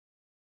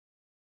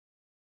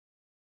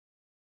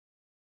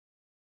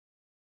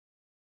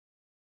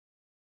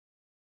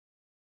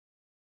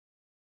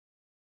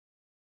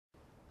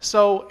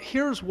So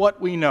here's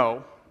what we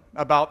know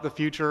about the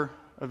future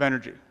of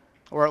energy,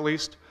 or at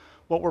least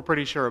what we're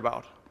pretty sure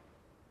about.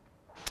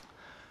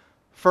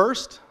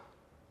 First,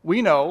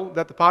 we know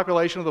that the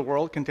population of the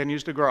world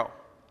continues to grow.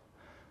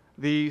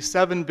 The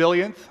 7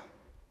 billionth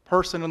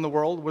person in the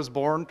world was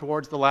born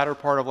towards the latter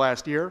part of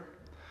last year.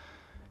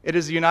 It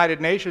is the United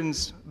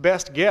Nations'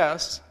 best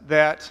guess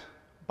that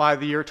by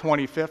the year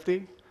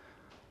 2050,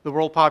 the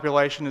world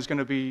population is going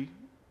to be,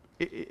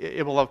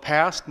 it will have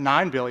passed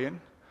 9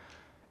 billion.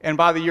 And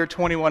by the year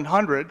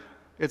 2100,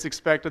 it's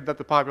expected that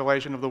the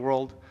population of the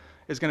world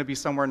is going to be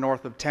somewhere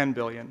north of 10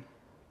 billion.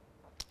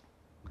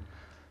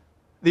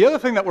 The other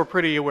thing that we're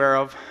pretty aware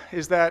of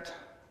is that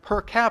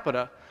per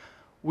capita,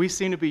 we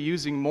seem to be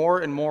using more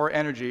and more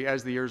energy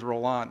as the years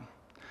roll on.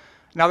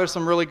 Now, there's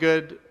some really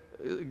good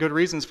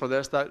reasons for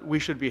this that we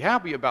should be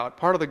happy about.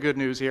 Part of the good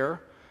news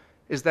here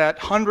is that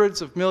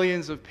hundreds of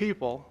millions of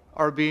people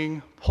are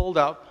being pulled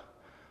up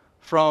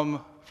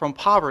from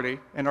poverty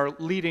and are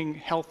leading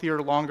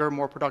healthier, longer,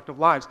 more productive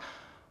lives.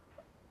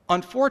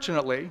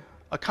 Unfortunately,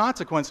 a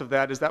consequence of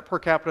that is that per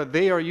capita,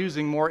 they are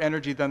using more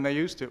energy than they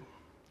used to.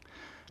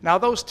 Now,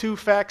 those two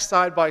facts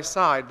side by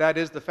side, that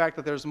is the fact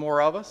that there's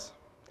more of us,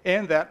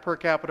 and that per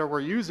capita we're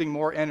using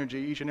more energy,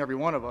 each and every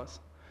one of us.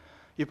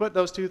 You put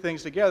those two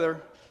things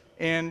together,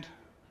 and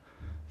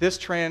this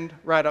trend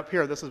right up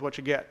here, this is what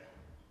you get.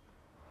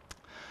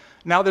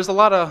 Now, there's a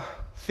lot of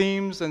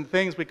themes and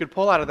things we could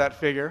pull out of that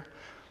figure,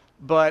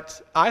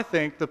 but I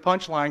think the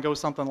punchline goes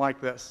something like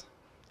this.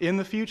 In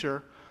the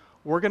future,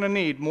 we're going to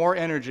need more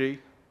energy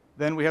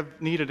than we have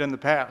needed in the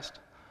past.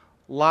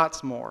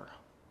 Lots more.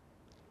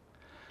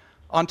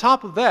 On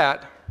top of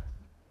that,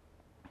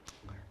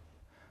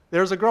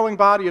 there's a growing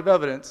body of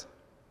evidence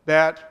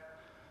that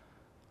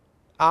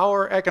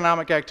our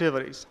economic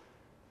activities,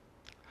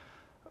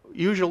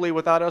 usually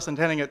without us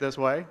intending it this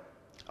way,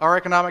 our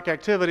economic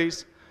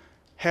activities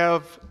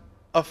have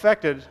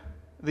affected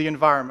the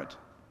environment.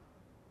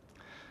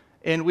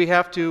 And we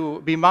have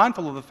to be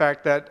mindful of the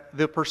fact that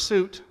the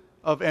pursuit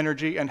of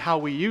energy and how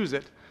we use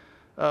it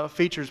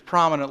features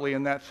prominently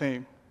in that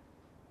theme.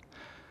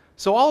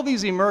 So all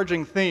these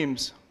emerging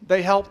themes,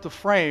 they help to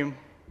frame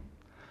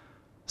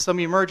some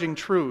emerging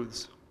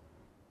truths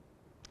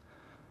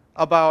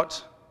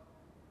about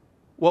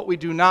what we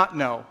do not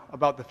know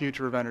about the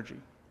future of energy.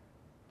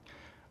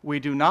 We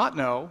do not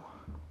know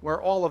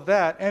where all of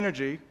that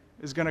energy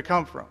is going to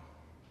come from.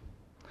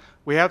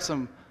 We have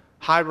some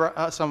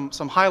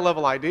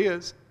high-level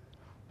ideas,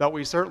 but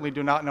we certainly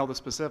do not know the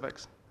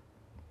specifics.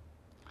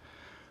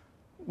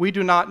 We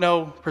do not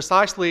know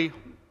precisely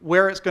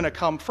where it's going to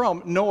come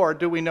from, nor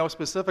do we know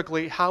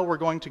specifically how we're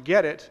going to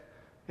get it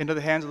into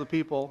the hands of the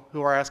people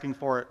who are asking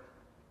for it.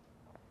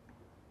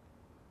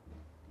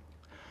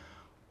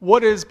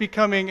 What is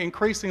becoming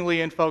increasingly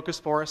in focus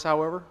for us,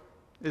 however,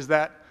 is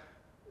that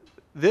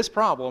this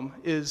problem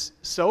is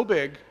so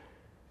big,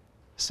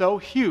 so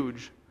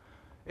huge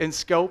in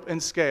scope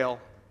and scale,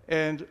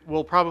 and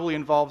will probably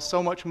involve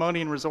so much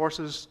money and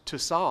resources to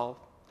solve,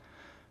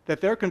 that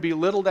there can be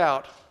little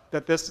doubt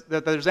that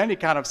there's any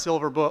kind of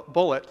silver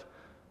bullet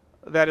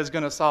that is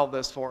going to solve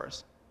this for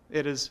us.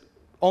 It is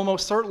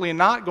almost certainly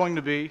not going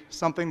to be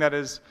something that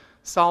is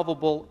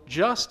solvable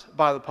just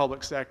by the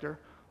public sector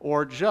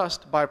or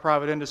just by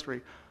private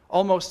industry.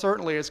 Almost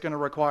certainly it's going to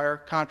require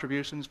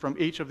contributions from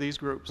each of these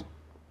groups.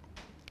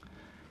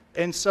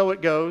 And so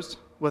it goes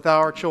with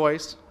our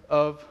choice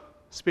of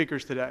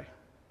speakers today.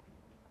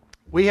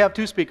 We have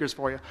two speakers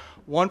for you,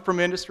 one from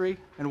industry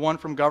and one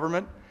from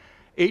government.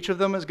 Each of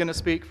them is going to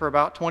speak for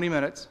about 20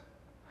 minutes,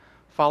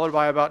 followed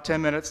by about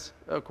 10 minutes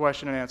of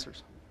question and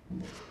answers.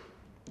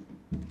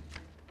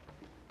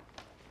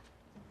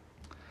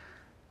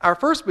 Our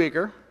first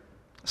speaker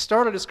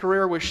started his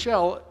career with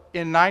Shell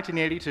in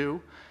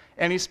 1982,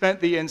 and he spent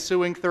the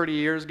ensuing 30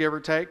 years, give or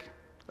take,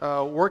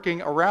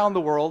 working around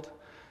the world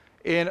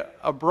in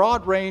a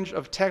broad range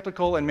of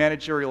technical and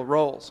managerial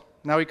roles.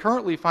 Now, he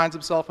currently finds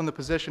himself in the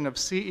position of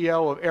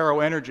CEO of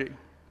Arrow Energy.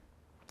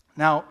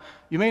 Now,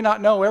 you may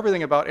not know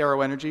everything about Arrow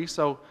Energy,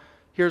 so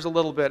here's a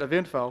little bit of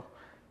info.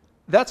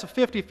 That's a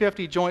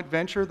 50-50 joint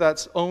venture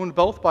that's owned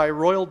both by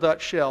Royal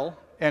Dutch Shell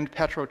and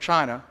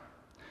PetroChina,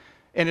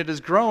 and it has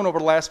grown over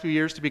the last few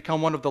years to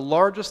become one of the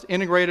largest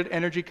integrated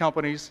energy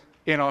companies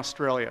in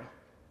Australia.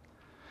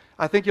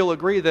 I think you'll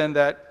agree then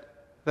that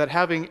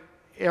having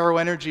Arrow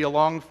Energy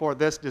along for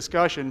this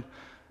discussion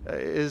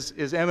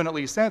is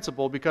eminently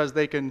sensible, because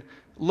they can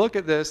look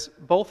at this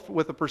both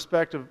with the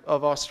perspective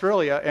of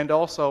Australia and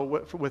also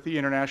with the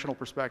international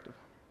perspective.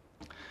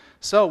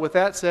 So with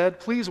that said,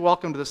 please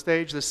welcome to the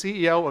stage the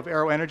CEO of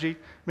Arrow Energy,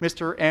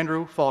 Mr.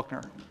 Andrew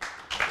Faulkner.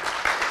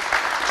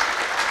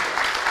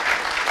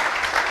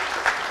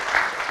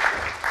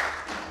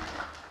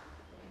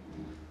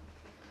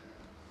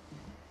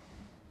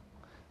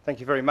 Thank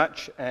you very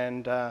much,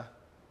 and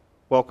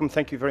welcome.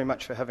 Thank you very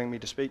much for having me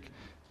to speak,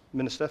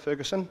 Minister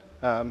Ferguson,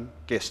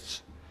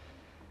 guests.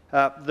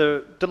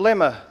 The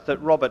dilemma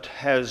that Robert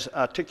has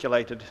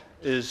articulated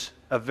is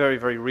a very,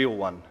 very real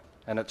one,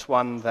 and it's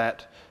one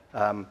that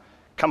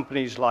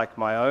companies like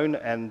my own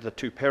and the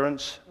two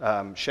parents,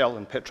 Shell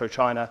and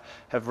PetroChina,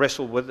 have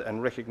wrestled with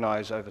and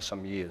recognized over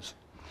some years.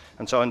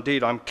 And so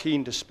indeed, I'm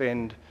keen to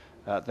spend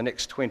the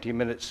next 20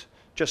 minutes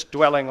just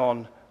dwelling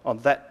on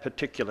that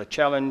particular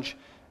challenge,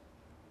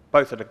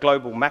 both at a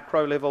global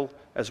macro level,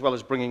 as well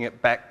as bringing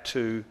it back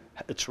to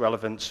its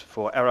relevance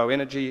for Arrow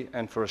Energy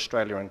and for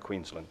Australia and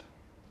Queensland.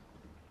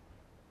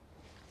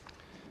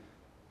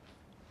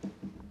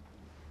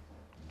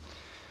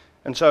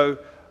 And so,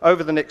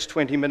 over the next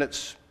 20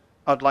 minutes,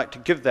 I'd like to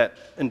give that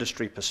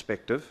industry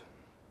perspective.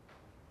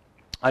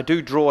 I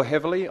do draw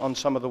heavily on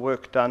some of the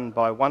work done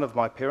by one of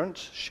my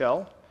parents,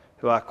 Shell,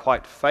 who are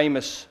quite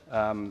famous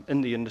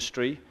in the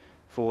industry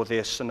for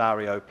their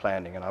scenario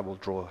planning, and I will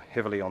draw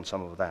heavily on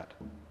some of that.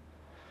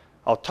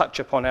 I'll touch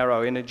upon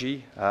Arrow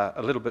Energy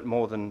a little bit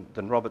more than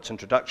Robert's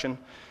introduction,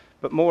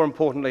 but more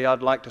importantly,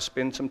 I'd like to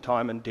spend some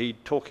time indeed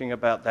talking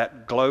about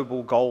that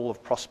global goal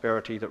of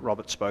prosperity that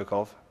Robert spoke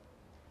of,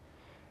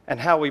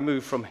 and how we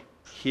move from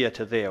here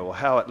to there, or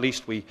how at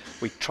least we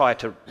try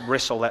to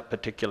wrestle that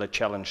particular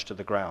challenge to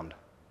the ground.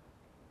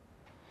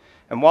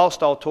 And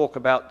whilst I'll talk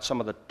about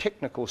some of the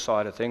technical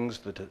side of things,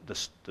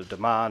 the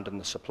demand and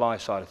the supply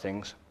side of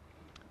things,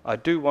 I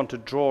do want to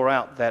draw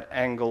out that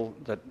angle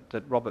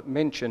that Robert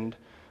mentioned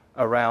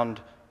around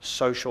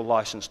social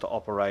license to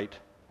operate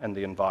and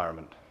the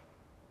environment,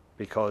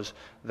 because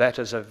that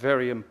is a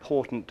very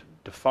important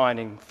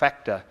defining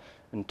factor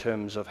in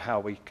terms of how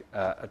we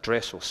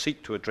address or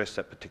seek to address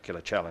that particular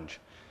challenge.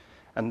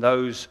 And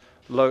those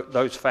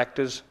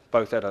factors,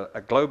 both at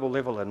a global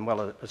level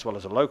as well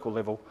as a local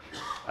level,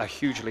 are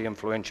hugely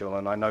influential,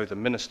 and I know the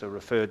Minister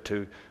referred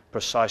to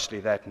precisely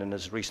that in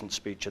his recent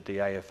speech at the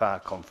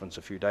AFR conference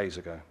a few days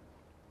ago.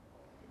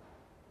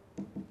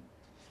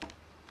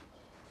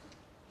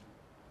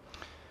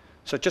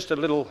 So just a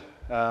little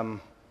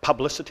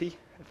publicity,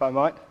 if I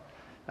might,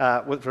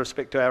 with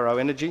respect to Arrow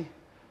Energy.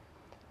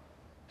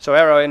 So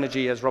Arrow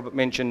Energy, as Robert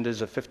mentioned,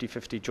 is a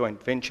 50-50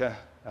 joint venture,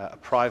 a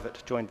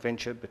private joint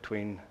venture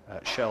between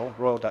Shell,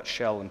 Royal Dutch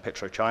Shell and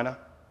PetroChina.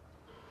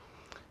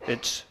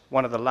 It's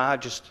one of the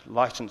largest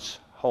license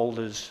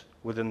holders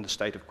within the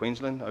state of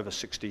Queensland, over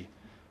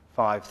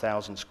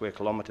 65,000 square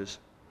kilometres.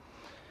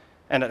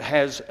 And it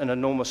has an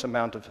enormous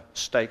amount of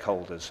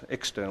stakeholders,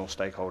 external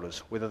stakeholders,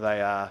 whether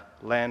they are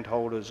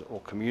landholders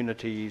or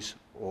communities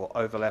or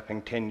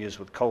overlapping tenures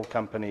with coal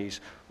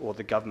companies or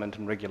the government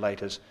and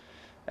regulators.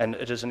 And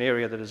it is an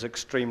area that is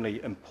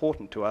extremely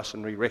important to us,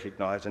 and we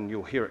recognise, and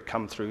you'll hear it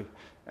come through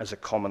as a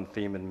common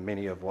theme in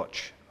many of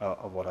what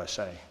I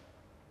say.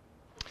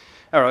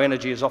 Arrow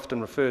Energy is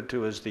often referred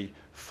to as the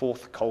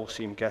fourth coal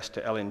seam gas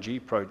to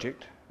LNG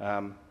project,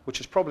 which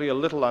is probably a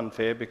little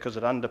unfair because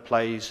it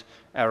underplays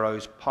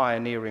Arrow's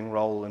pioneering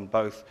role in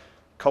both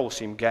coal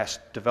seam gas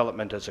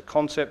development as a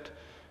concept,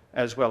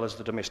 as well as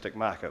the domestic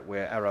market,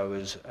 where Arrow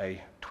is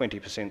a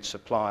 20%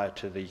 supplier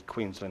to the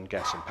Queensland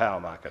gas and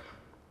power market.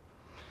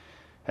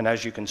 And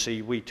as you can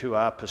see, we too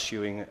are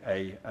pursuing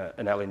an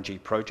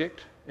LNG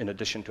project in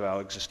addition to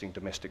our existing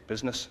domestic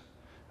business.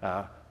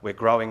 We're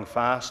growing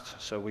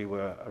fast, so we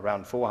were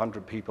around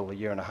 400 people a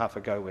year and a half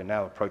ago. We're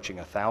now approaching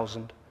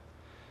 1,000.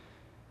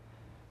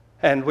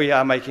 And we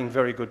are making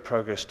very good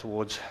progress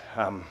towards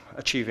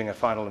achieving a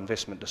final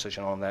investment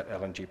decision on that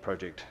LNG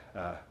project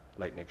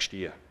late next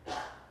year.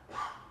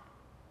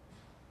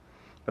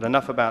 But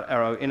enough about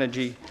Arrow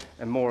Energy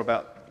and more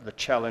about the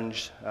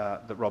challenge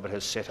that Robert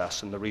has set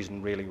us and the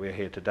reason really we're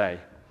here today.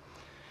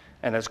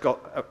 And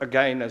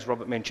again, as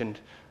Robert mentioned,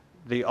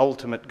 the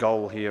ultimate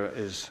goal here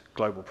is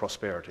global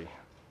prosperity.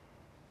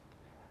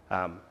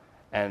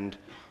 And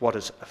what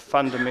is a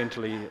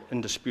fundamentally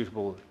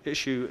indisputable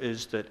issue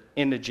is that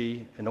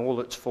energy in all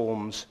its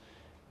forms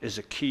is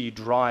a key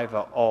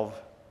driver of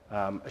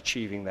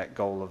achieving that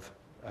goal of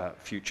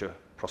future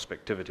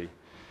prospectivity.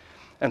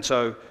 And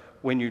so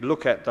when you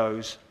look at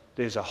those,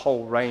 there's a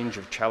whole range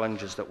of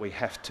challenges that we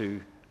have to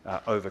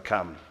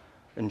overcome,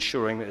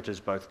 ensuring that it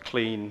is both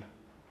clean,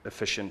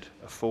 efficient,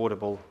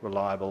 affordable,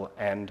 reliable,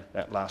 and,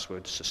 that last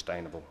word,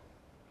 sustainable.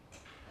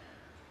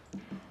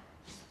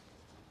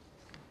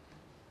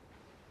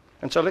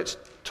 And so let's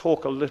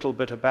talk a little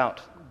bit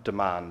about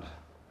demand.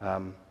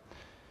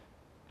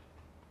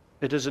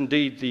 It is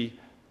indeed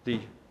the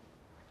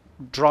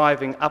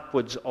driving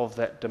upwards of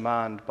that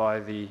demand by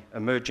the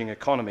emerging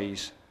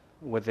economies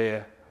with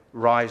their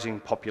rising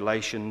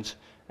populations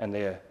and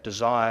their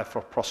desire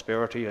for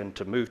prosperity and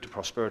to move to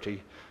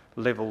prosperity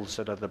levels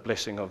that are the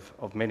blessing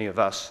of many of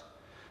us,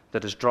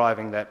 that is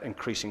driving that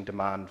increasing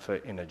demand for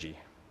energy.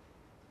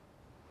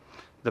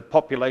 The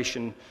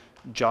population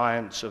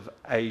giants of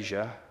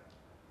Asia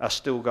are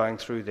still going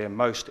through their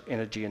most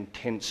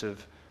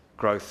energy-intensive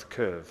growth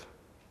curve.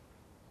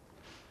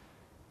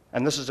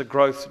 And this is a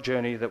growth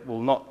journey that will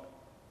not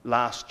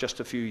last just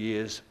a few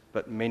years,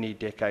 but many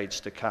decades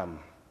to come.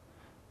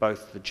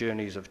 Both the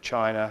journeys of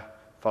China,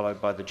 followed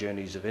by the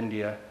journeys of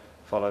India,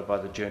 followed by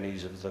the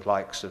journeys of the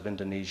likes of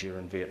Indonesia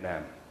and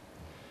Vietnam.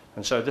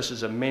 And so this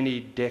is a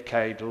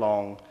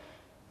many-decade-long,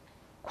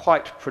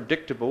 quite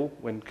predictable,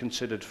 when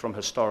considered from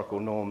historical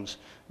norms,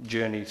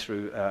 journey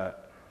through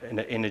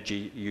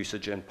energy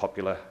usage and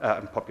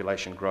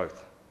population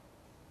growth.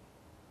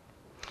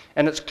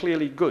 And it's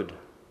clearly good.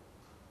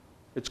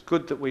 It's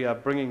good that we are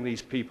bringing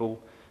these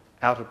people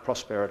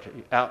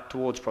out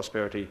towards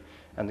prosperity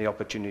and the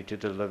opportunity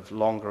to live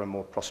longer and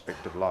more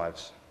prospective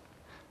lives.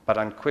 But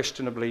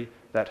unquestionably,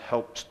 that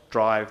helps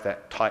drive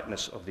that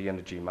tightness of the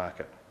energy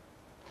market.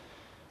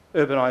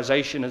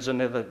 Urbanisation is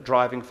another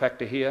driving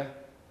factor here.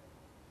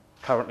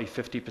 Currently,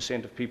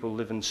 50% of people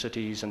live in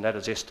cities, and that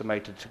is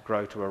estimated to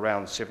grow to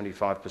around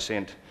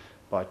 75%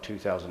 by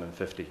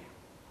 2050.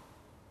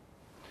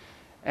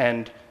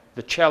 And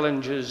the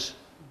challenges,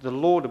 the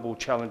laudable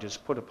challenges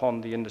put upon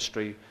the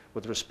industry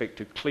with respect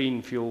to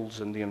clean fuels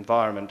and the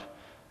environment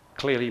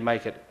clearly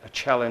make it a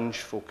challenge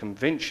for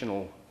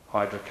conventional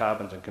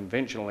hydrocarbons and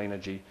conventional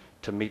energy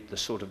to meet the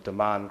sort of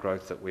demand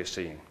growth that we're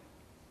seeing.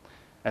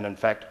 And in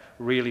fact,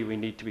 really we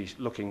need to be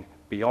looking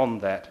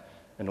beyond that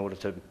in order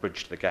to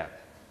bridge the gap.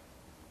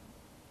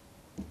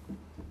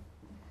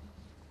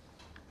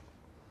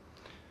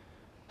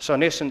 So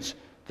in essence,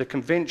 the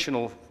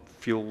conventional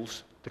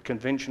fuels, the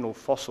conventional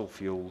fossil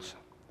fuels,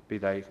 be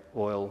they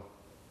oil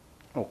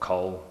or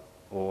coal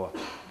or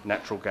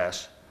natural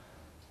gas,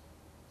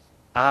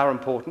 are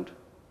important,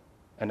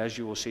 and as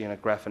you will see in a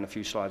graph in a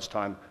few slides'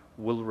 time,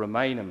 will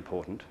remain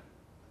important,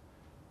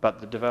 but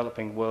the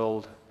developing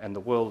world and the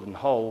world in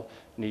whole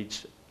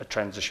needs a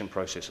transition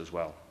process as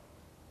well.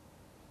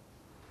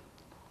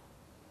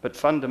 But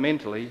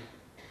fundamentally,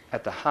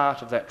 at the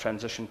heart of that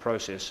transition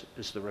process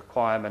is the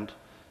requirement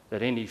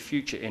that any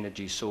future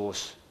energy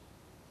source,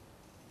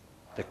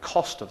 the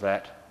cost of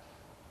that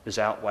is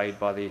outweighed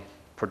by the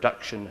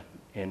production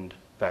end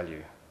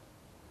value.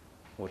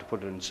 Or to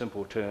put it in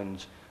simple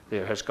terms,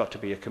 there has got to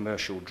be a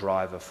commercial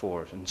driver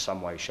for it in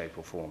some way, shape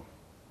or form.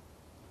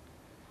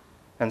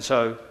 And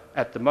so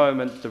at the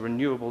moment, the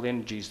renewable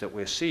energies that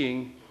we're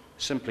seeing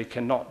simply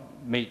cannot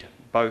meet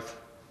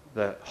both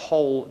the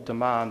whole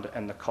demand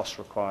and the cost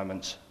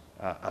requirements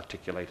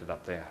articulated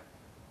up there.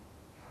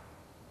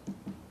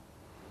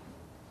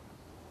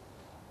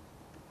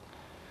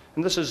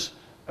 And this is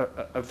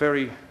a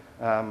very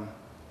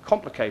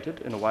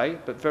complicated, in a way,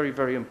 but very,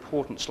 very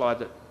important slide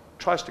that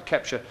tries to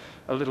capture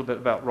a little bit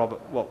about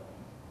what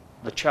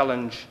the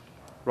challenge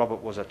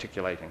Robert was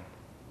articulating.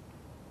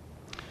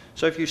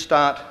 So if you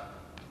start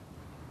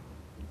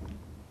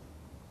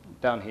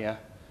down here,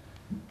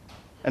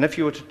 and if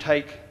you were to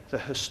take the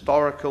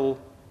historical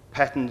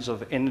patterns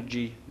of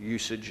energy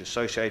usage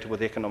associated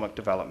with economic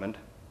development,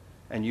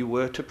 and you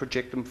were to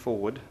project them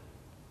forward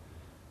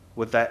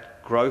with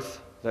that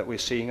growth that we're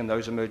seeing in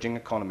those emerging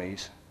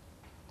economies,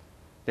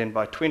 then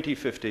by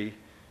 2050,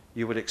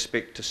 you would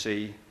expect to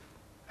see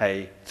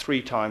a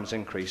 3 times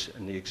increase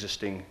in the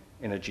existing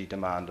energy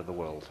demand of the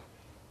world.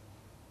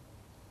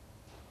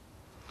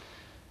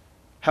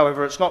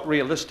 However, it's not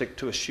realistic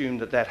to assume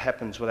that that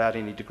happens without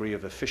any degree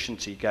of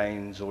efficiency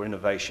gains or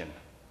innovation.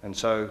 And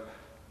so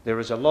there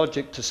is a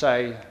logic to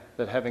say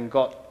that having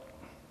got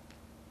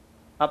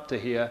up to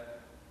here,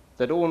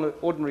 that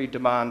ordinary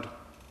demand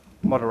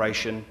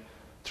moderation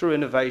through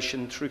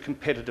innovation, through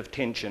competitive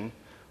tension,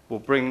 will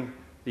bring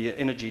the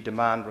energy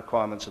demand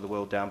requirements of the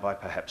world down by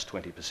perhaps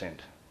 20%.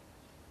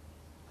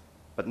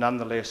 But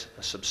nonetheless,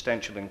 a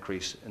substantial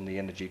increase in the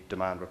energy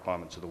demand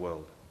requirements of the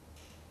world.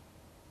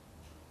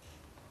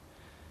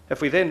 If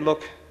we then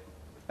look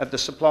at the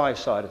supply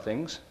side of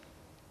things,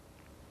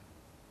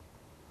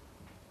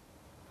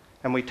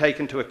 and we take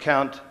into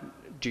account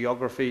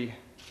geography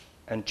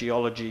and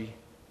geology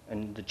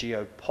and the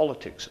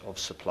geopolitics of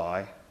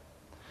supply,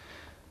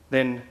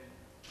 then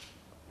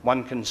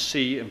one can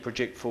see and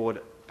project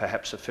forward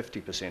perhaps a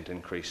 50%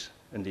 increase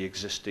in the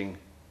existing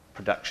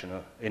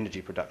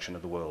energy production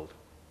of the world.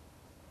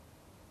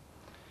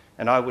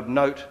 And I would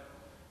note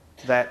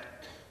that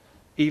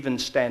even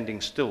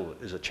standing still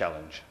is a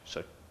challenge.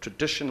 So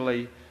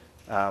traditionally,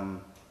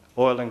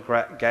 oil and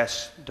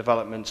gas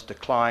developments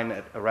decline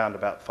at around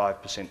about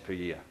 5% per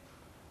year.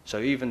 So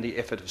even the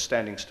effort of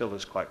standing still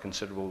is quite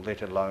considerable,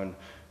 let alone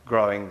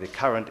growing the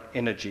current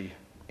energy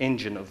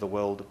engine of the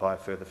world by a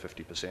further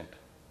 50%.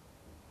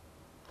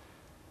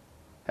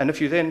 And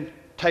if you then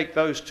take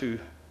those two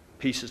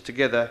pieces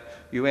together,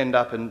 you end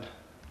up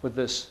with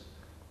this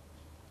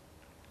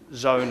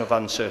zone of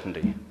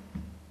uncertainty.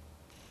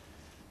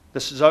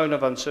 This zone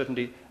of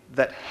uncertainty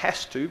that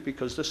has to,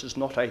 because this is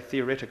not a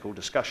theoretical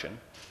discussion,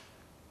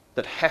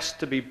 that has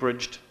to be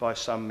bridged by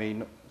some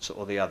means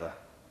or the other.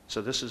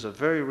 So this is a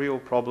very real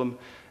problem,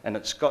 and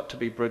it's got to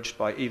be bridged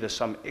by either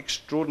some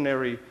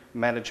extraordinary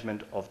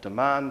management of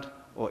demand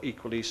or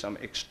equally some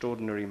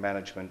extraordinary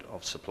management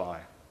of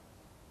supply.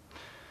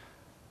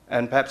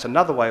 And perhaps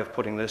another way of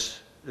putting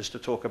this is to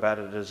talk about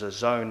it as a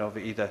zone of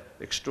either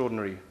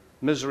extraordinary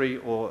misery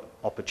or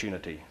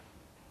opportunity.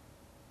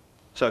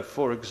 So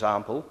for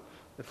example,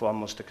 if one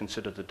was to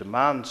consider the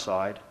demand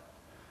side,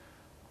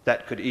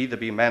 that could either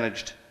be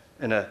managed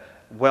in a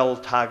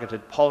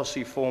well-targeted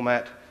policy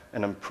format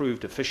and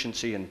improved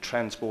efficiency in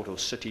transport or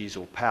cities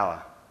or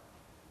power.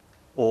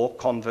 Or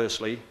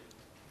conversely,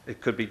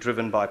 it could be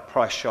driven by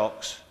price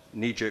shocks,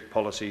 knee-jerk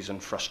policies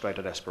and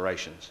frustrated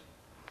aspirations.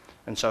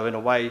 And so in a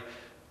way,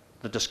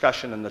 the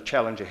discussion and the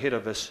challenge ahead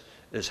of us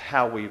is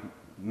how we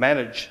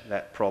manage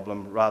that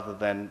problem rather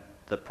than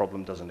the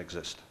problem doesn't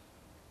exist.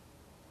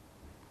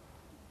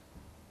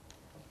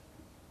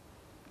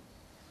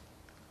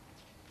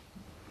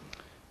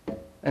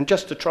 And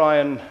just to try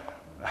and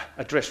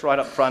address right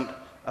up front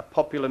a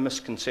popular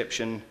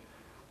misconception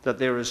that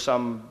there is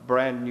some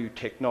brand new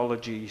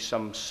technology,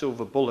 some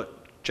silver bullet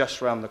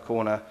just around the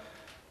corner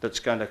that's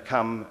going to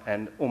come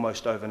and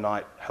almost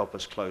overnight help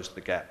us close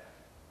the gap.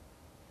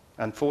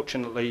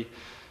 Unfortunately,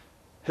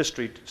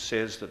 history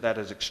says that that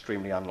is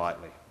extremely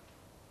unlikely.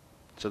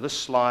 So this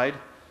slide,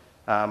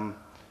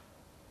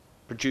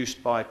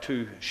 produced by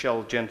two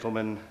Shell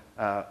gentlemen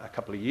a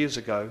couple of years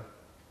ago,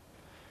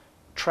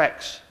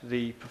 tracks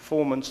the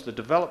performance, the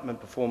development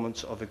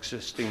performance of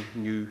existing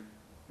new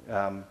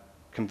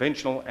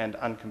conventional and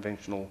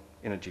unconventional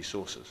energy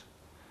sources.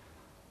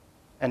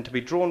 And to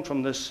be drawn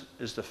from this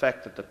is the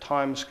fact that the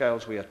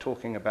timescales we are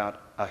talking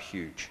about are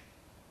huge.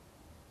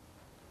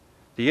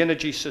 The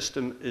energy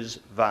system is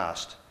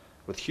vast,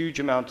 with huge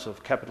amounts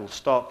of capital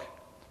stock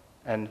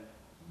and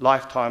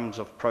lifetimes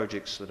of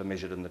projects that are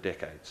measured in the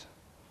decades.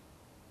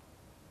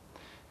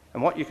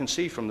 And what you can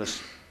see from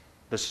this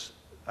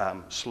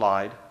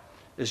slide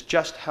is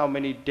just how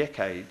many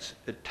decades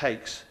it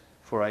takes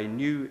for a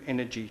new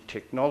energy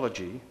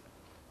technology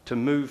to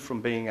move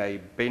from being a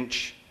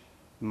bench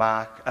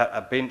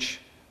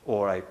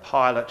or a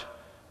pilot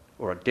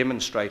or a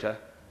demonstrator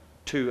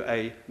to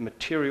a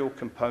material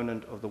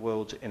component of the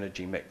world's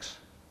energy mix.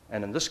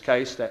 And in this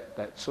case,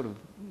 that sort of,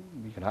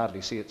 you can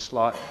hardly see it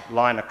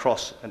line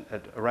across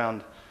at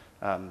around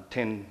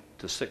 10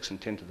 to the 6th and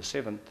 10 to the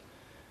 7th,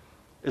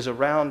 is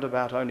around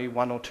about only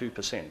 1 or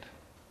 2%.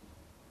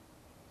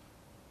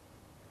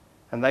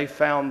 And they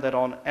found that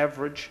on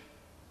average,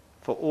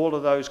 for all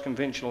of those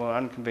conventional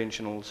and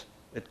unconventionals,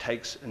 it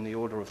takes in the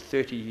order of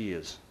 30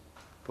 years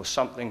for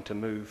something to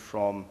move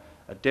from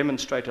a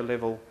demonstrator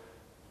level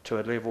to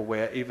a level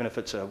where even if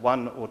it's a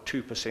 1 or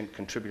 2%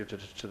 contributor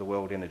to the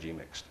world energy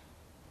mix.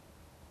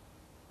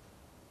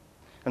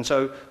 And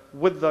so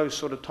with those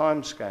sort of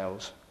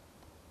timescales,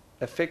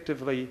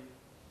 effectively,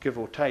 give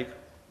or take,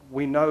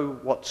 we know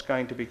what's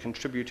going to be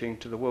contributing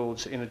to the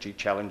world's energy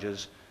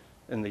challenges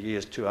in the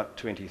years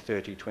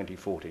 2030,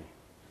 2040.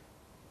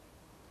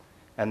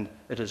 And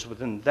it is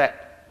within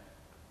that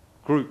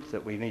group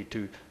that we need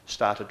to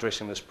start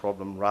addressing this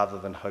problem rather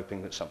than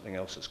hoping that something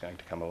else is going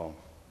to come along.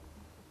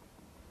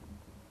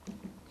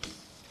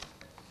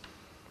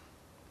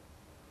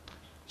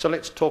 So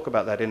let's talk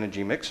about that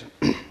energy mix,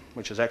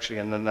 which is actually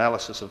an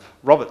analysis of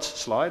Robert's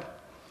slide.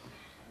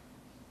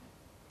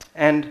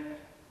 And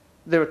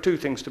there are two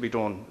things to be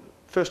drawn.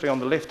 Firstly, on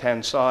the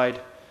left-hand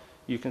side,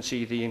 you can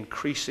see the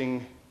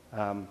increasing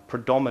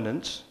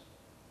predominance,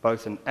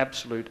 both in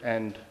absolute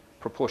and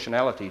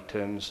proportionality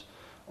terms,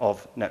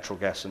 of natural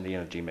gas in the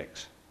energy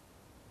mix.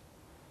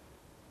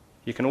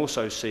 You can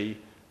also see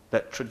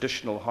that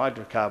traditional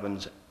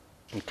hydrocarbons,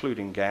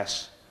 including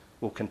gas,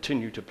 will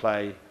continue to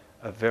play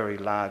a very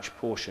large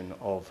portion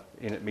of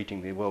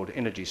meeting the world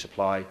energy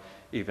supply,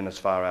 even as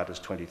far out as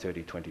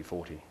 2030,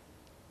 2040.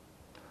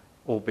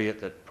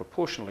 Albeit that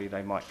proportionally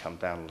they might come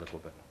down a little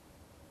bit.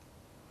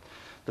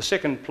 The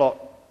second plot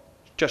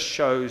just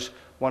shows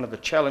one of the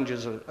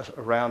challenges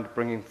around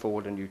bringing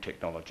forward a new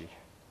technology,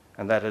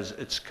 and that is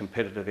its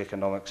competitive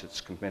economics,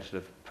 its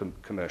competitive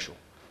commercial.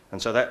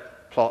 And so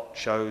that plot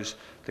shows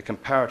the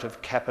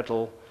comparative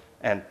capital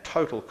and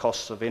total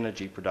costs of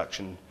energy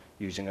production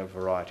using a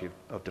variety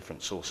of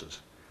different sources.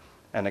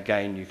 And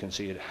again, you can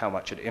see how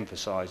much it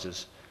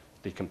emphasizes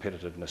the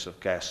competitiveness of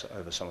gas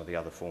over some of the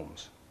other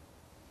forms.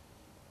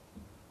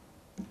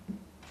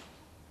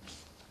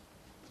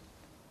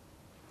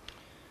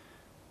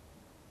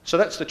 So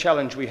that's the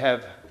challenge we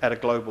have at a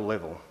global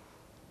level.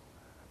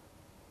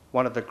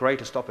 One of the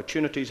greatest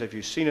opportunities, have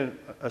you seen it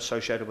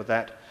associated with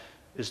that,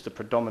 is the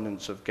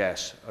predominance of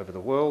gas over the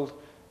world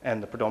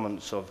and the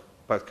predominance of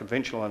both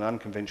conventional and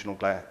unconventional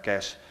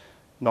gas,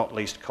 not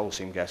least coal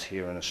seam gas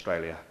here in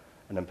Australia,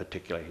 and in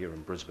particular here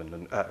in Brisbane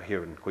and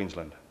here in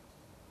Queensland.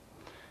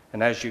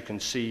 And as you can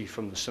see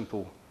from the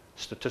simple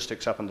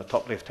statistics up in the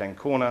top left-hand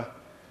corner,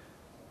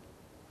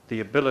 the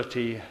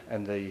ability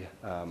and the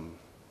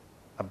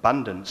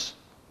abundance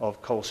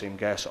of coal seam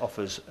gas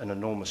offers an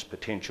enormous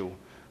potential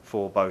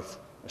for both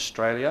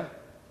Australia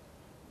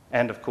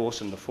and, of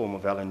course, in the form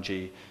of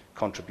LNG,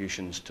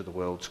 contributions to the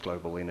world's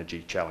global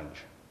energy challenge.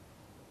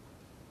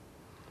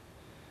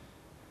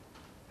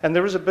 And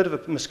there is a bit of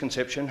a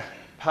misconception,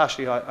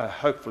 partially I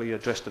hopefully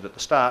addressed it at the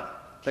start,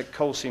 that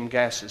coal seam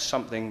gas is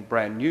something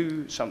brand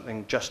new,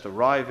 something just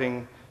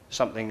arriving,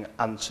 something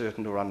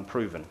uncertain or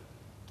unproven.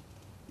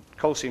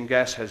 Coal seam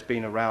gas has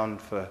been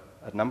around for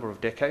a number of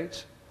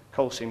decades.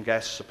 Coal seam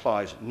gas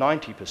supplies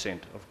 90%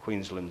 of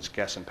Queensland's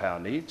gas and power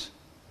needs,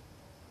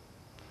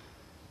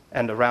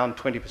 and around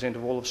 20%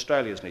 of all of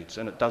Australia's needs,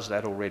 and it does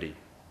that already.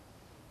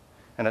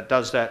 And it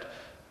does that,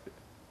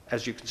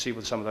 as you can see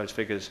with some of those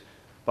figures,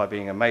 by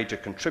being a major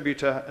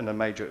contributor and a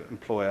major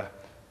employer,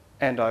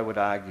 and I would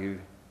argue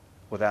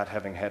without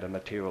having had a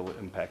material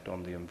impact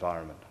on the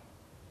environment.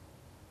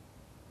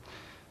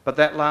 But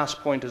that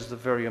last point is the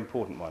very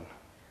important one,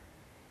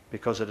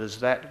 because it is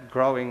that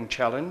growing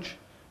challenge,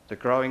 the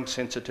growing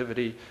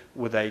sensitivity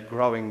with a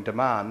growing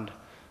demand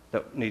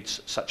that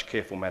needs such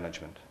careful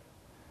management.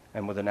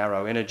 And with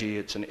Arrow Energy,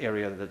 it's an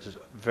area that is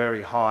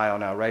very high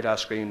on our radar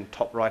screen,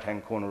 top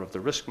right-hand corner of the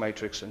risk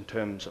matrix in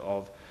terms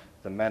of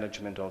the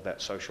management of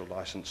that social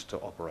license to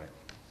operate.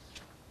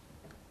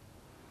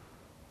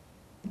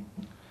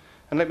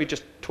 And let me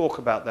just talk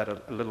about that a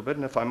little bit,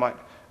 and if I might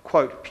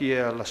quote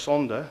Pierre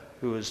Lassonde,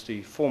 who is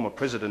the former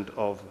president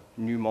of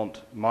Newmont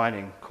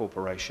Mining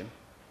Corporation.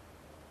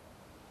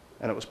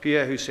 And it was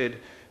Pierre who said,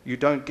 "You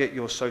don't get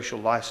your social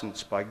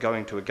license by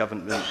going to a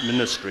government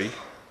ministry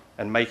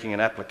and making an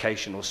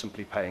application or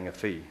simply paying a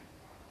fee.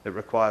 It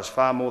requires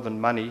far more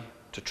than money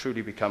to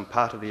truly become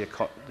part of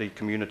the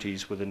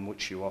communities within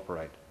which you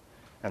operate."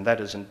 And that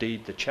is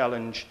indeed the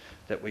challenge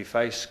that we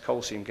face.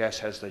 Coal seam gas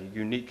has the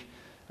unique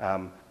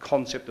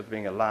concept of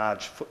being a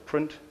large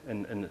footprint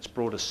in its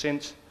broadest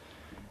sense.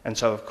 And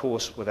so, of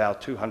course, with our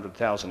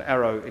 200,000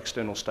 Arrow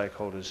external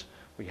stakeholders,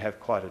 we have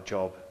quite a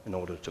job in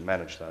order to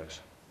manage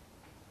those.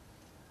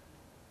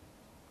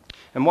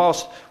 And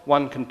whilst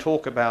one can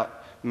talk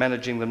about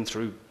managing them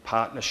through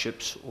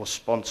partnerships or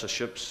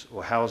sponsorships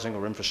or housing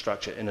or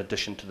infrastructure in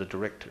addition to the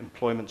direct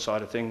employment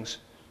side of things,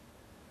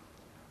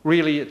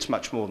 really it's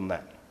much more than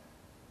that.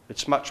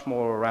 It's much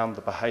more around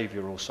the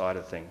behavioural side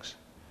of things.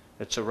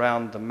 It's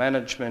around the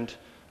management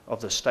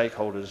of the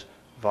stakeholders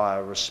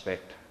via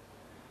respect.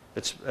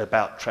 It's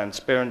about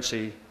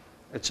transparency,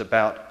 it's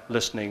about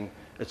listening,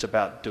 it's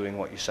about doing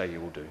what you say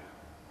you will do.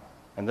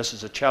 And this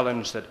is a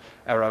challenge that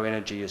Arrow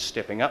Energy is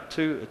stepping up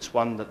to. It's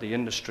one that the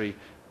industry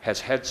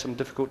has had some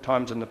difficult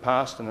times in the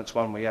past, and it's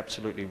one we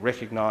absolutely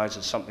recognise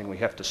as something we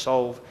have to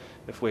solve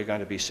if we're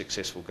going to be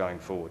successful going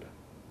forward.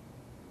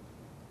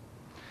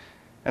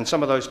 And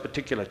some of those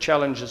particular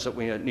challenges that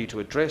we need to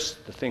address,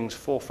 the things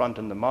forefront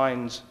in the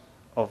minds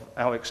of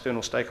our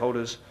external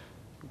stakeholders,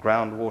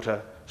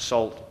 groundwater,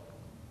 salt,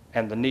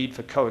 and the need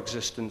for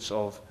coexistence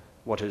of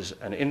what is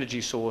an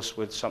energy source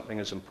with something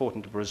as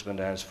important to Brisbane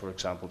as, for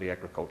example, the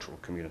agricultural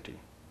community.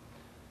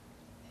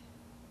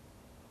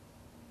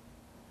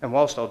 And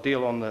whilst I'll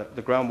deal on the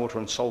groundwater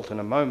and salt in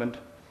a moment,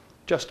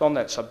 just on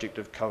that subject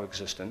of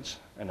coexistence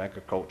and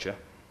agriculture,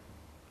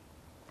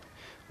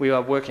 we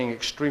are working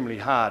extremely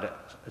hard,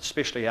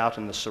 especially out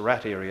in the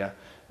Surat area,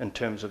 in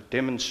terms of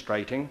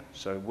demonstrating,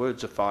 so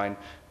words are fine,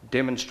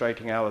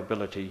 demonstrating our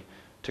ability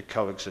to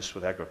coexist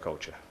with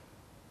agriculture,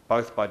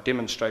 both by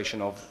demonstration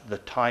of the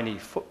tiny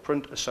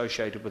footprint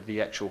associated with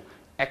the actual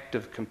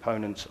active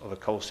components of a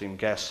coal seam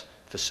gas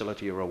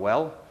facility or a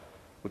well,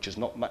 which is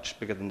not much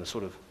bigger than the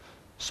sort of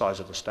size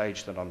of the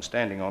stage that I'm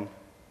standing on,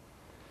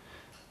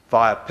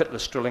 via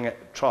pitless drilling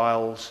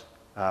trials,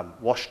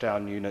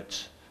 washdown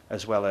units,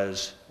 as well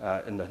as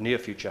in the near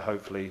future,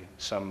 hopefully,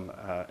 some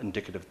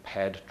indicative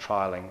pad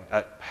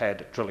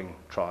drilling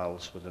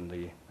trials within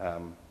the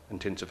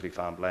intensively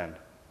farmed land.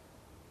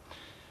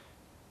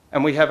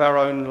 And we have our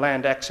own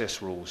land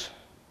access rules,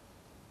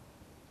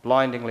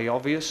 blindingly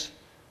obvious,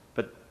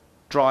 but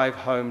drive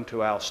home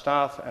to our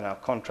staff and our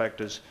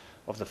contractors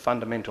of the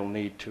fundamental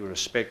need to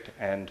respect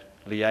and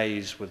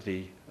liaise with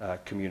the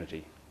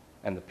community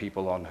and the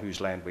people on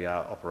whose land we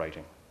are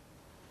operating.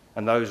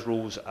 And those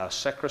rules are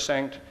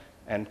sacrosanct,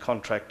 and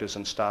contractors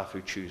and staff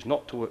who choose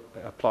not to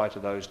apply to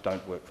those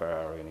don't work for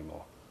Arrow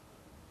anymore.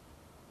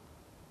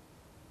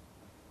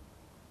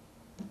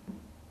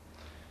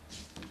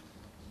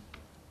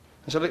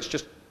 And so let's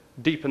just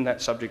deepen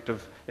that subject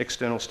of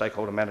external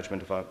stakeholder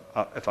management,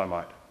 if I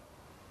might.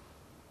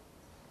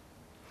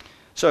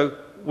 So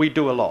we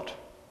do a lot.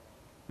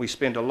 We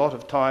spend a lot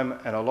of time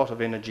and a lot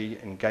of energy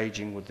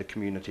engaging with the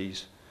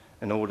communities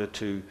in order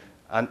to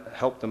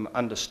help them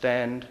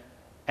understand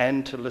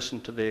and to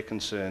listen to their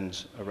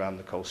concerns around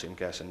the coal seam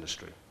gas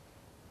industry.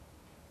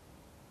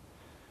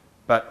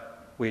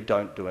 But we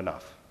don't do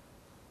enough,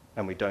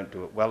 and we don't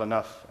do it well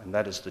enough, and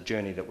that is the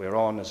journey that we're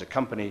on as a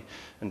company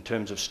in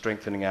terms of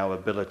strengthening our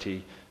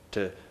ability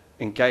to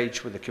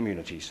engage with the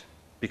communities,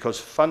 because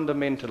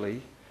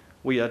fundamentally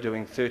we are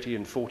doing 30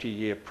 and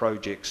 40-year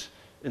projects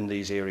in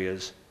these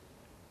areas,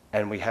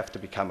 and we have to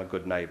become a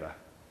good neighbour.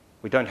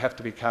 We don't have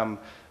to become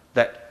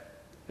that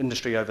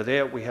industry over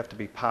there, we have to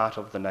be part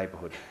of the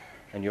neighbourhood.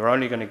 And you're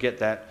only going to get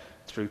that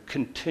through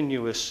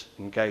continuous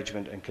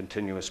engagement and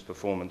continuous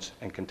performance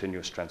and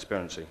continuous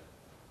transparency.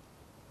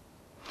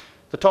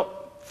 The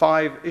top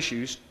 5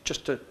 issues,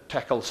 just to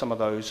tackle some of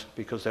those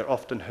because they're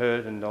often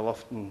heard and they'll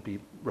often be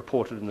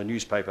reported in the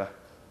newspaper.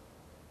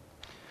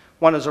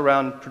 One is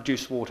around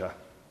produced water.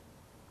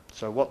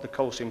 So what the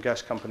coal seam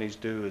gas companies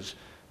do is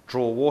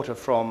draw water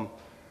from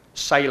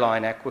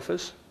saline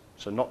aquifers,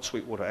 so not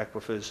sweetwater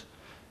aquifers,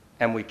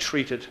 and we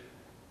treat it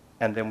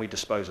and then we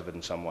dispose of it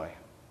in some way.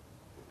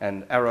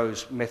 And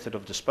Arrow's method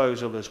of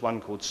disposal is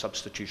one called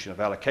substitution of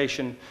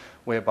allocation,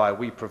 whereby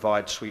we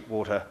provide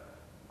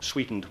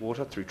sweetened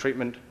water through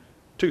treatment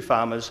to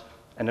farmers,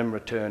 and in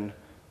return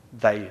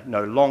they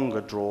no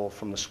longer draw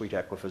from the sweet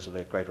aquifers of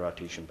their Greater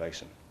Artesian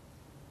Basin.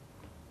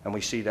 And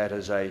we see that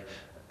as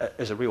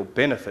a real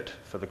benefit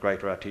for the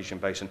Greater Artesian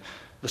Basin.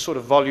 The sort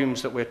of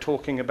volumes that we're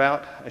talking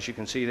about, as you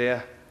can see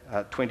there,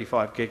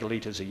 25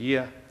 gigalitres a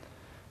year.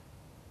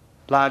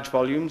 Large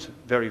volumes,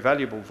 very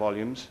valuable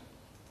volumes,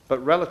 but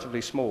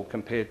relatively small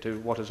compared to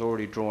what is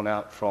already drawn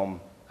out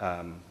from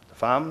the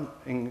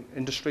farming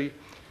industry,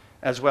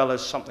 as well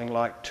as something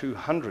like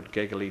 200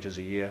 gigalitres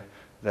a year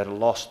that are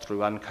lost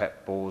through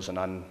uncapped bores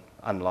and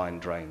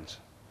unlined drains.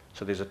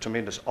 So there's a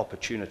tremendous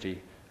opportunity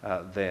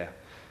there.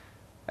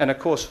 And of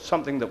course,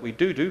 something that we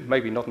do,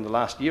 maybe not in the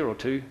last year or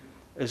two,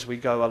 is we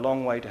go a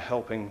long way to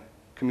helping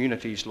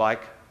communities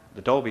like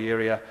the Dalby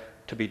area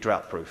to be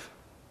drought-proof.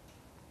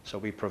 So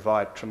we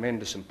provide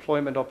tremendous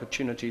employment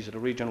opportunities at a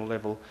regional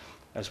level,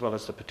 as well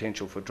as the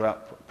potential for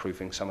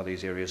drought-proofing some of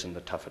these areas in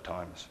the tougher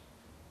times.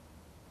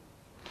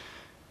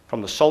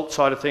 From the salt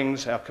side of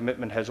things, our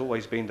commitment has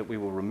always been that we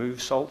will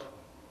remove salt.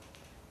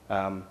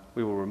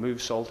 We will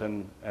remove salt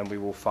and we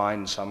will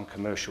find some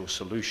commercial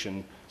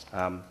solution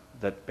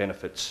that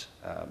benefits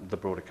the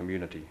broader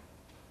community.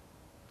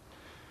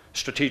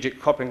 Strategic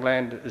cropping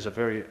land is a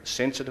very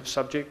sensitive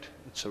subject.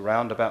 It's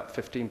around about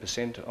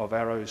 15% of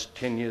Arrow's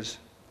tenures.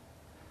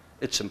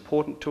 It's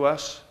important to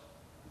us,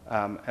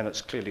 and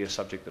it's clearly a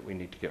subject that we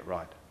need to get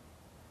right.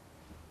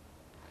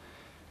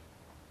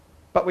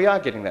 But we are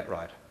getting that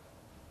right.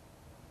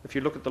 If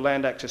you look at the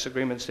land access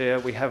agreements there,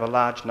 we have a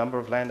large number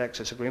of land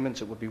access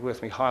agreements. It would be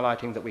worth me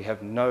highlighting that we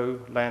have no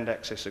land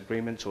access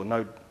agreements or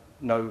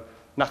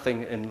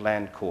nothing in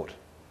land court.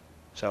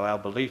 So our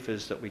belief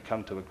is that we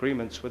come to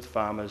agreements with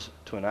farmers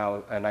to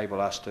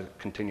enable us to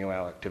continue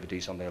our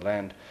activities on their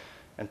land,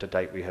 and to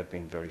date we have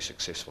been very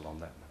successful on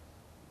that.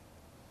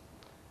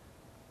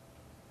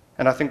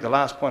 And I think the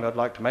last point I'd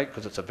like to make,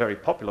 because it's a very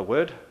popular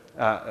word,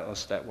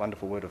 is that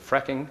wonderful word of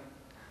fracking.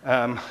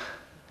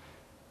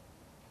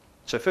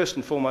 So first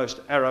and foremost,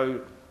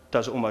 Arrow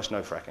does almost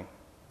no fracking.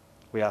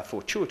 We are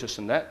fortuitous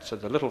in that, so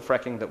the little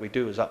fracking that we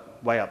do is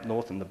way up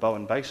north in the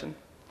Bowen Basin.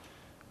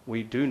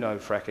 We do no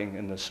fracking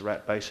in the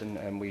Surat Basin,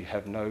 and we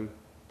have no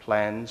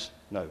plans,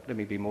 no, let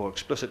me be more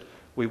explicit,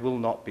 we will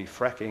not be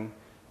fracking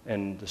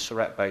in the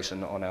Surat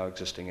Basin on our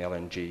existing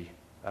LNG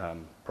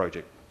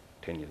project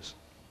tenures.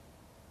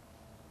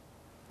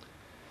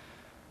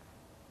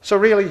 So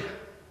really,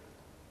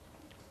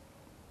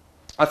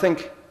 I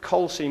think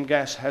coal seam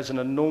gas has an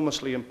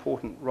enormously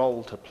important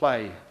role to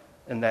play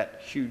in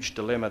that huge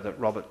dilemma that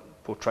Robert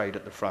portrayed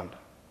at the front.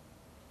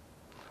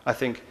 I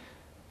think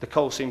the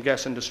coal seam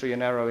gas industry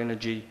and Arrow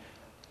Energy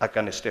are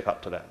going to step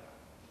up to that.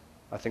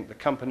 I think the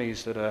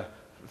companies that are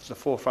at the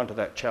forefront of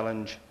that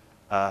challenge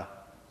are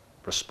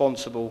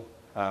responsible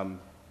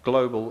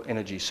global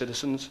energy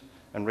citizens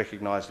and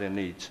recognise their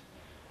needs.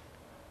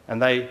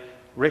 And they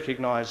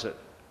recognise that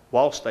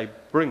whilst they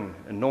bring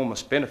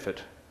enormous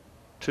benefit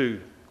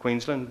to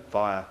Queensland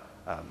via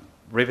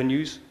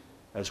revenues,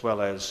 as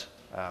well as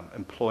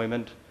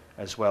employment,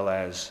 as well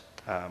as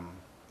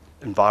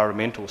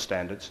environmental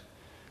standards,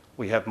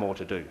 we have more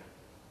to do.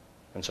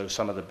 And so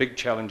some of the big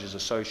challenges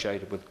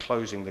associated with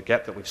closing the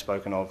gap that we've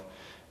spoken of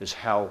is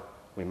how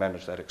we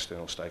manage that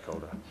external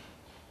stakeholder.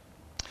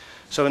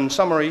 So in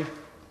summary,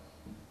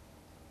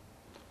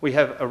 we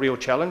have a real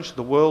challenge.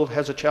 The world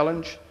has a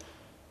challenge.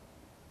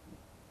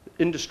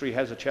 Industry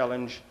has a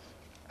challenge.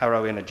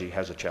 Arrow Energy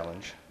has a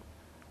challenge.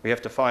 We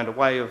have to find a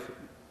way of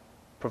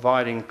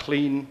providing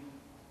clean,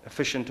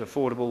 efficient,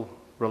 affordable,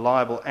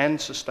 reliable and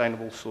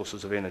sustainable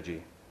sources of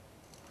energy.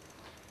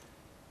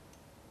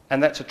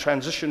 And that's a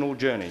transitional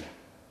journey.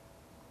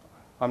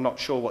 I'm not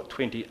sure what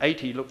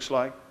 2080 looks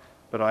like,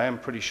 but I am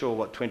pretty sure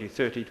what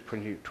 2030,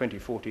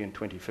 2040 and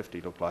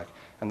 2050 look like.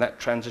 And that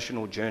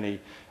transitional journey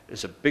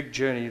is a big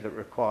journey that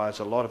requires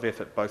a lot of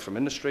effort, both from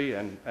industry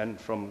and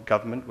from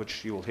government,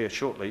 which you will hear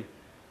shortly.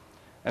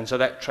 And so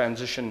that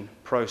transition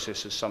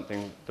process is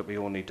something that we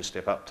all need to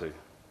step up to.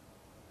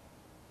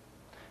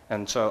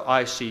 And so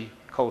I see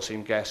coal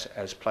seam gas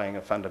as playing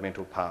a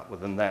fundamental part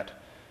within that.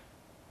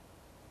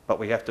 But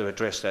we have to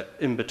address that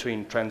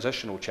in-between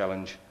transitional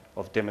challenge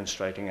of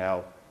demonstrating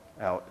our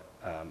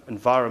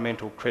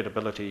environmental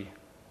credibility,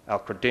 our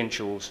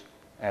credentials,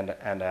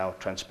 and our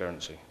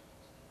transparency.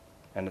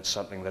 And it's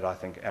something that I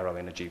think Arrow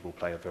Energy will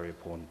play a very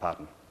important part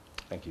in.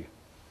 Thank you.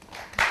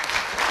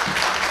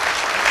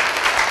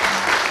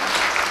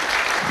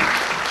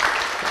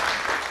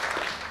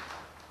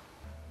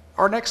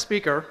 Our next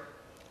speaker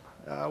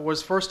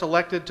was first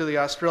elected to the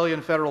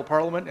Australian Federal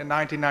Parliament in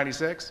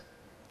 1996.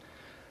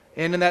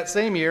 And in that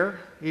same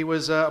year, he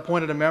was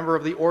appointed a member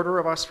of the Order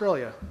of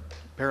Australia.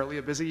 Apparently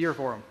a busy year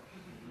for him.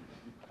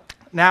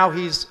 Now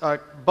he's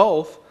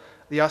both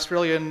the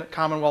Australian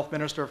Commonwealth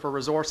Minister for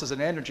Resources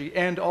and Energy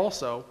and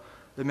also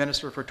the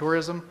Minister for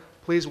Tourism.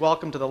 Please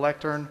welcome to the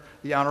lectern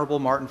the Honourable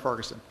Martin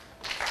Ferguson.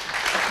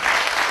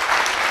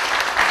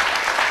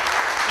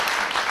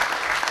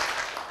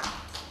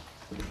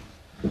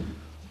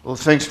 Well,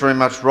 thanks very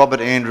much,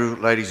 Robert, Andrew,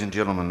 ladies and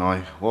gentlemen.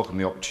 I welcome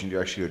the opportunity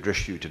to actually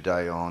address you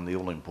today on the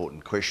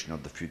all-important question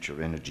of the future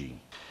of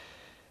energy.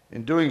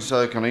 In doing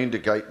so, can I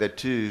indicate that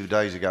 2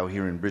 days ago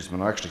here in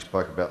Brisbane, I actually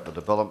spoke about the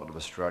development of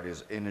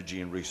Australia's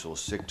energy and resource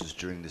sectors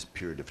during this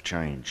period of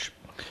change.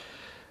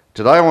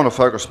 Today, I want to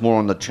focus more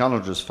on the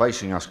challenges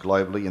facing us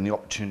globally and the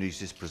opportunities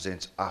this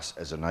presents us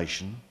as a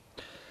nation,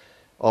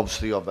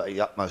 obviously of the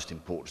utmost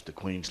importance to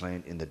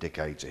Queensland in the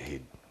decades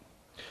ahead.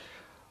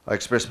 I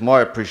express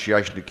my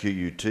appreciation to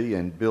QUT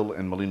and Bill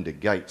and Melinda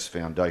Gates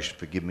Foundation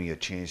for giving me a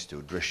chance to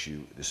address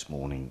you this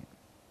morning.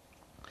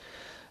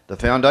 The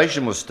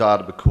foundation was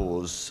started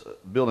because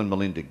Bill and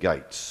Melinda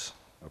Gates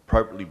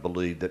appropriately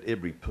believed that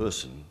every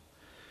person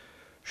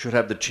should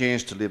have the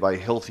chance to live a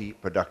healthy,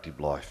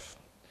 productive life.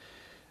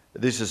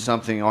 This is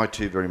something I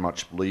too very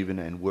much believe in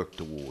and work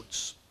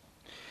towards.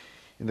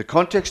 In the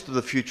context of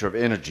the future of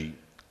energy,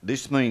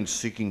 this means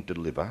seeking to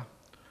deliver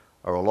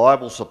a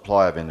reliable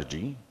supply of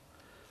energy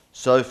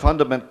so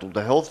fundamental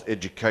to health,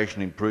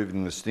 education,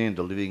 improving the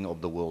standard of living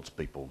of the world's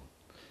people.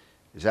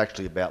 It's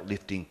actually about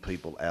lifting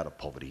people out of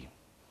poverty.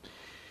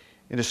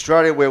 In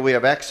Australia, where we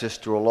have access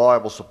to a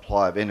reliable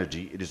supply of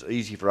energy, it is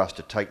easy for us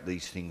to take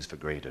these things for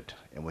granted,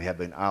 and we have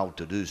been able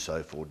to do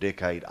so for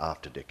decade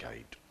after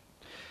decade.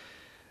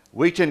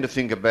 We tend to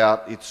think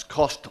about its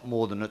cost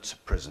more than its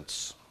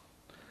presence.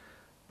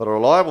 But a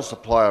reliable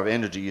supply of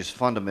energy is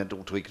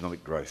fundamental to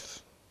economic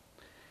growth.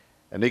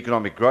 And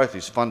economic growth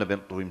is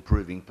fundamental to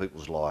improving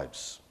people's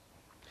lives.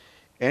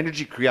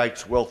 Energy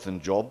creates wealth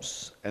and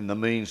jobs and the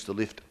means to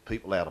lift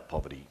people out of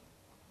poverty.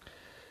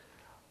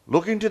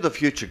 Looking to the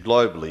future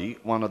globally,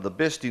 one of the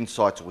best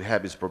insights we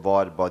have is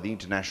provided by the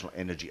International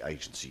Energy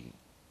Agency.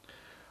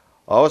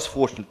 I was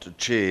fortunate to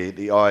chair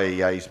the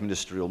IEA's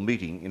ministerial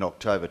meeting in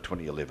October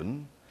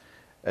 2011,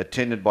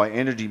 attended by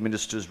energy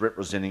ministers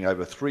representing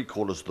over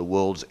 3/4 of the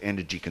world's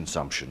energy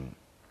consumption.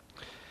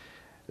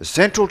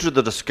 Central to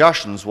the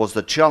discussions was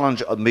the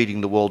challenge of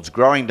meeting the world's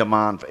growing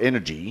demand for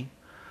energy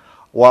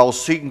while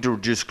seeking to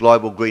reduce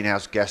global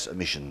greenhouse gas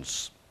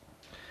emissions.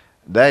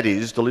 That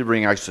is,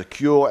 delivering a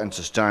secure and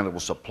sustainable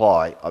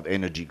supply of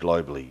energy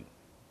globally.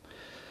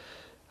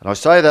 And I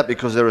say that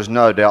because there is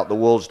no doubt the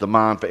world's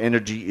demand for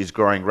energy is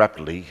growing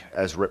rapidly,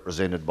 as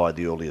represented by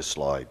the earlier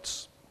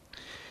slides.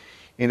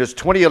 In its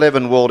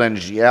 2011 World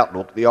Energy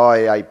Outlook, the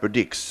IEA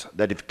predicts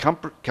that if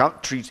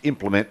countries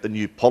implement the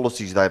new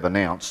policies they've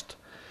announced,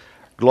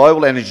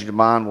 global energy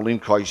demand will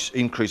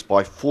increase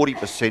by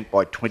 40%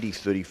 by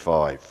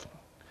 2035.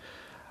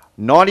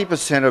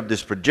 90% of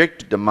this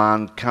projected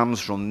demand comes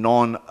from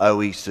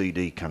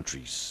non-OECD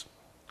countries.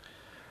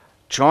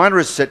 China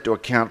is set to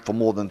account for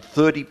more than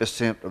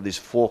 30% of this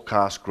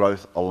forecast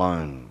growth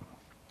alone.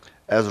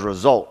 As a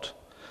result,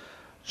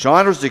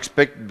 China is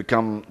expected to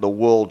become the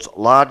world's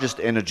largest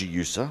energy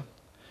user,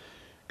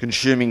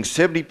 consuming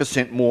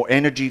 70% more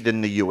energy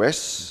than the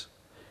US,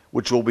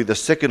 which will be the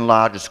second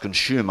largest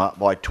consumer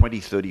by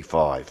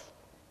 2035.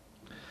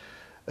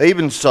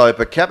 Even so,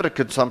 per capita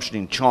consumption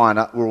in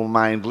China will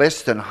remain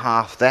less than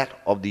half that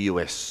of the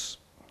US.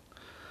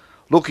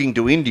 Looking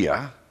to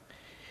India,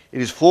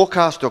 it is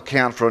forecast to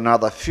account for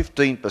another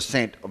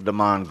 15% of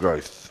demand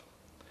growth.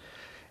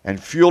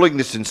 And fueling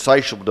this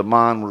insatiable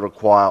demand will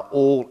require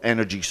all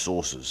energy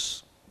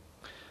sources.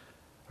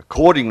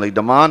 Accordingly,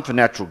 demand for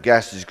natural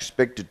gas is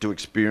expected to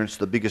experience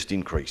the biggest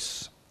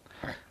increase,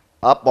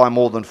 up by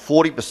more than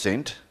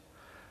 40%,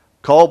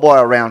 coal by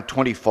around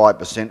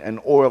 25%, and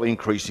oil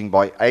increasing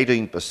by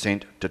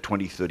 18% to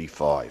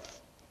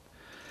 2035.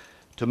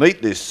 To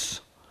meet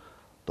this,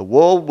 the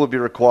world will be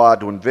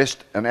required to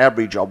invest an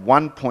average of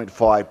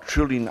 $1.5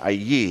 trillion a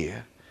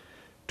year,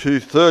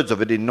 2/3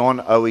 of it in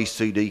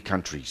non-OECD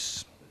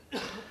countries.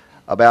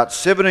 About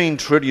 17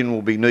 trillion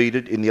will be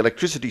needed in the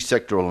electricity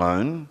sector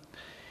alone,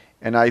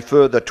 and a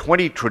further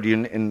 20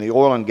 trillion in the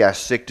oil and gas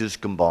sectors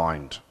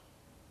combined.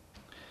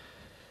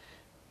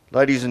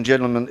 Ladies and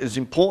gentlemen, it is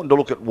important to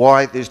look at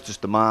why this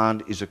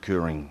demand is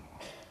occurring.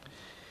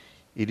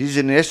 It is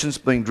in essence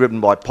being driven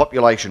by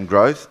population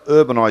growth,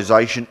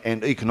 urbanisation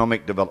and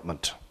economic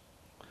development.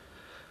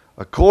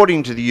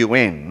 According to the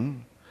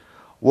UN,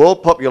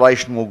 world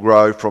population will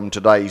grow from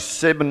today's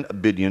 7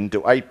 billion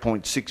to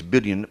 8.6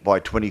 billion by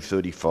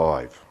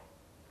 2035.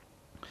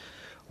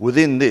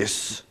 Within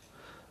this,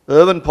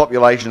 urban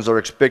populations are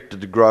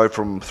expected to grow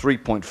from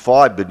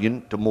 3.5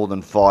 billion to more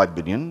than 5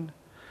 billion,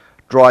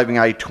 driving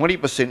a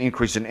 20%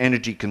 increase in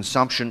energy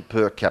consumption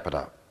per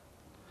capita.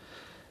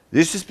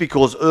 This is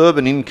because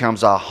urban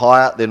incomes are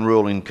higher than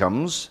rural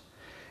incomes,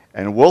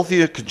 and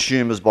wealthier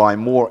consumers buy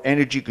more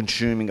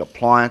energy-consuming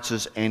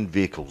appliances and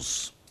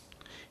vehicles.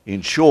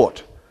 In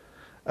short,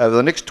 over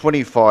the next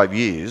 25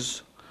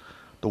 years,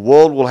 the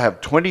world will have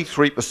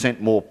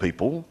 23% more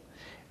people,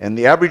 and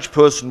the average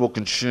person will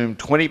consume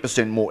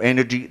 20% more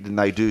energy than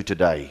they do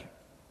today.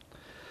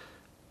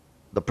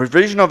 The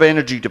provision of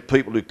energy to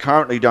people who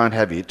currently don't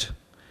have it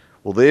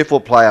will therefore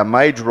play a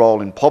major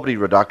role in poverty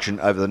reduction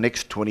over the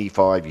next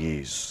 25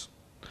 years.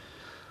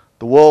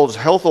 The World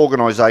Health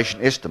Organization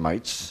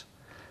estimates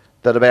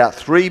that about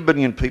 3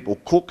 billion people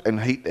cook and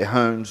heat their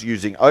homes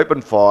using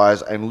open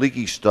fires and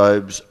leaky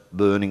stoves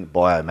burning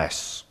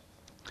biomass.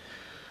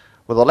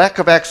 With a lack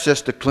of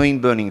access to clean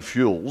burning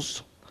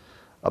fuels,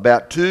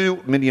 About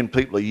 2 million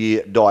people a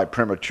year die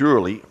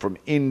prematurely from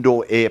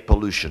indoor air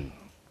pollution.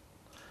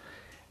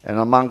 And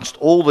amongst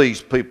all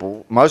these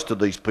people, most of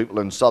these people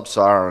in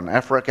sub-Saharan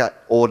Africa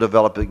or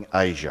developing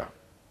Asia.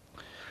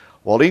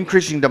 While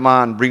increasing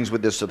demand brings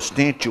with it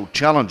substantial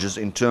challenges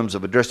in terms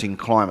of addressing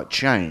climate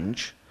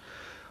change,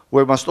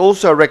 we must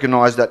also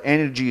recognise that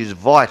energy is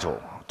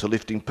vital to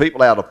lifting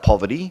people out of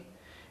poverty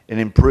and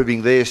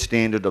improving their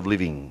standard of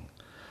living,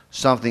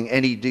 something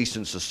any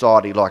decent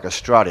society like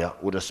Australia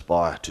would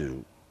aspire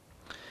to.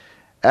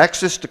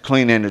 Access to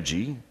clean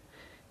energy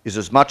is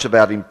as much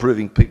about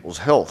improving people's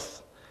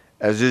health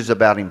as it is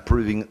about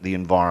improving the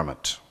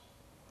environment.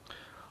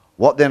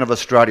 What then of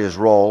Australia's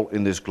role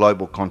in this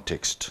global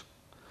context?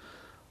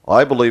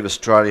 I believe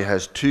Australia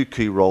has two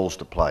key roles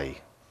to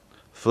play.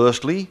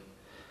 Firstly,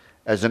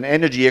 as an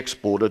energy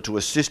exporter to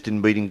assist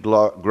in meeting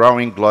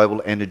growing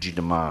global energy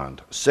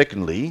demand.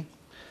 Secondly,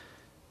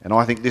 and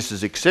I think this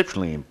is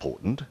exceptionally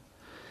important,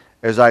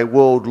 as a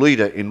world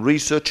leader in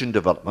research and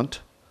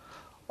development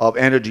of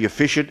energy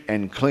efficient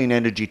and clean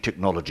energy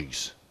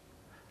technologies.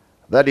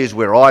 That is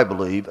where I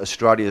believe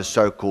Australia's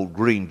so-called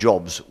green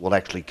jobs will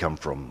actually come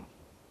from.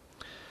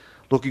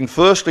 Looking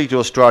firstly to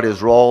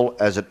Australia's role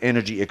as an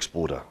energy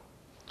exporter.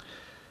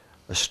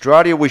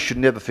 Australia, we should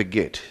never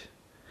forget,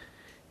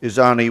 is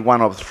only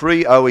one of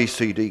 3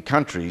 OECD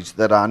countries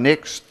that are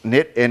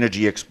net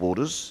energy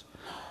exporters,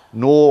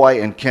 Norway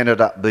and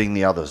Canada being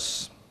the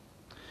others.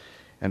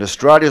 And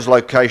Australia's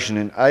location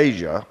in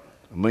Asia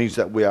means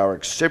that we are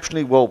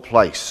exceptionally well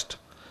placed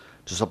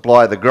to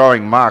supply the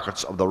growing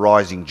markets of the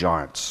rising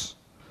giants.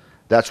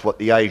 That's what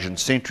the Asian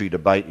Century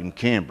debate in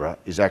Canberra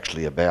is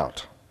actually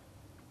about.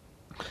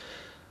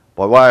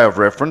 By way of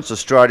reference,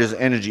 Australia's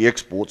energy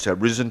exports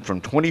have risen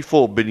from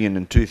 24 billion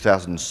in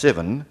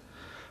 2007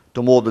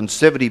 to more than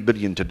 70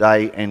 billion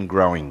today and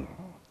growing.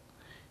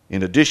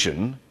 In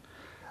addition,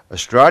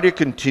 Australia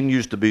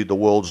continues to be the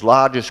world's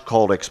largest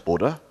coal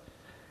exporter,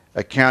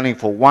 accounting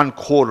for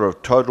 1/4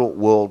 of total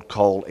world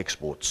coal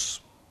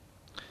exports.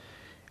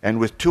 And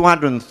with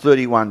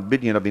 231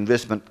 billion of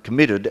investment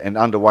committed and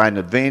underway in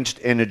advanced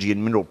energy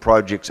and mineral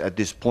projects at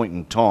this point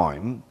in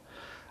time,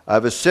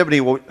 over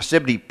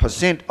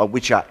 70% of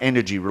which are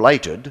energy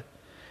related,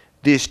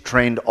 this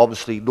trend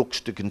obviously looks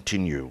to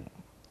continue.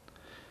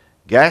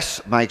 Gas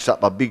makes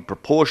up a big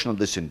proportion of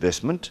this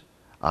investment,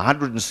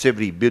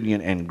 170 billion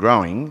and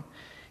growing,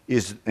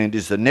 is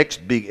the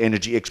next big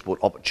energy export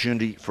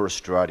opportunity for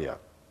Australia.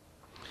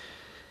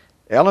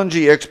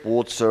 LNG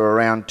exports are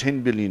around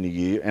 10 billion a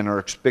year and are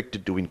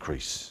expected to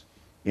increase.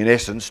 In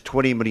essence,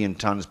 20 million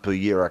tonnes per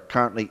year are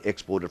currently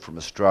exported from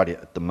Australia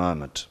at the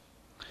moment.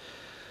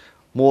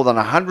 More than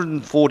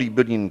 140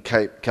 billion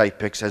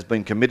capex has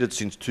been committed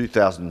since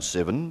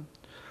 2007,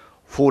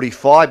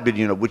 45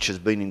 billion of which has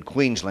been in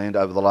Queensland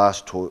over the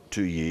last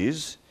 2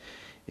 years,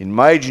 in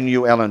major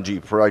new LNG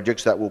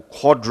projects that will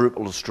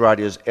quadruple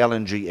Australia's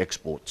LNG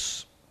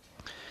exports.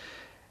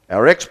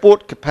 Our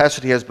export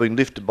capacity has been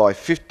lifted by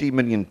 50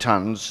 million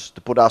tonnes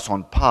to put us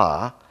on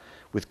par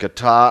with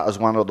Qatar as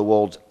one of the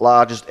world's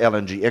largest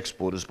LNG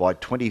exporters by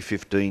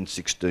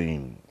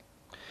 2015-16.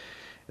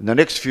 In the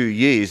next few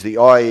years, the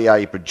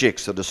IEA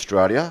projects that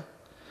Australia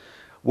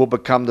will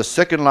become the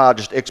second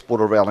largest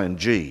exporter of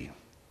LNG.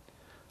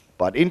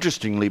 But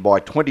interestingly, by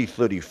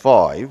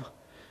 2035,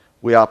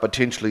 we are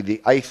potentially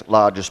the 8th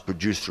largest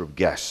producer of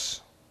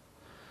gas.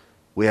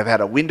 We have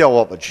had a window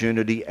of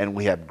opportunity and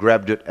we have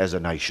grabbed it as a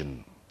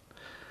nation.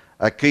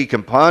 A key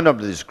component of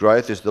this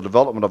growth is the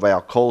development of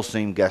our coal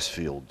seam gas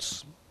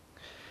fields.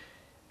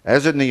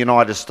 As in the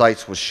United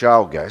States with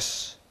shale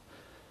gas,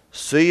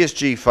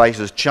 CSG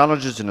faces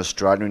challenges in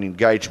Australia in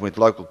engaging with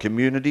local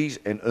communities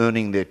and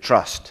earning their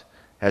trust,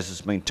 as has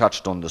been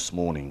touched on this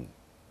morning.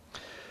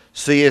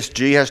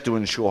 CSG has to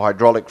ensure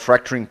hydraulic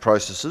fracturing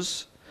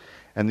processes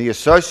and the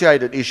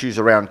associated issues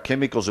around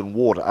chemicals and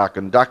water are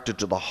conducted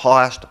to the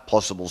highest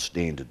possible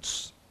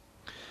standards.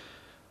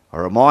 I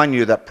remind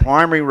you that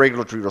primary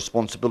regulatory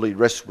responsibility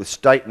rests with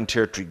state and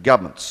territory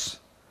governments,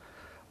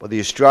 but the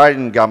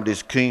Australian government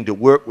is keen to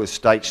work with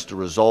states to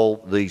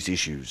resolve these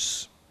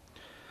issues.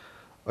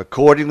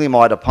 Accordingly,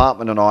 my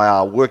department and I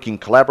are working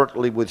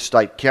collaboratively with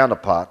state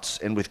counterparts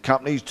and with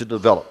companies to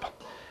develop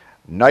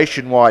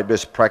nationwide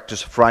best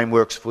practice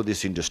frameworks for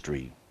this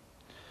industry.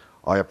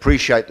 I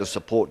appreciate the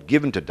support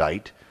given to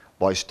date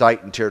by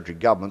state and territory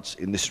governments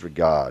in this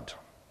regard.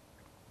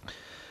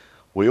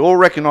 We all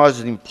recognise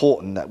it's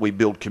important that we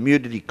build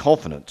community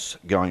confidence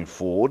going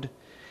forward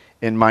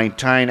and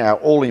maintain our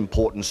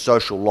all-important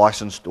social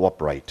licence to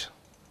operate.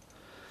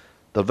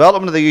 The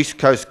development of the East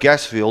Coast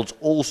gas fields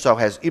also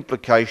has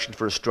implications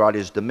for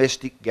Australia's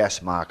domestic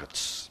gas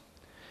markets.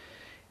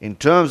 In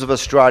terms of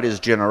Australia's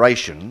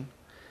generation,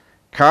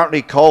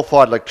 currently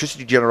coal-fired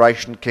electricity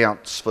generation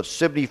accounts for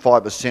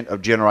 75%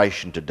 of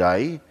generation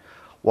today,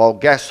 while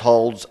gas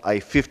holds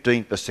a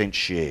 15%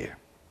 share.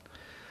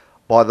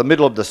 By the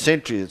middle of the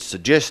century, it's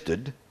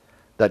suggested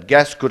that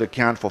gas could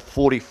account for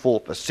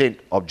 44%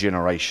 of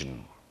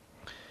generation.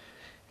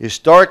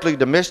 Historically,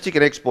 domestic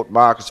and export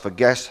markets for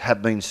gas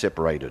have been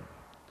separated.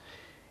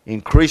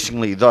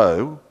 Increasingly,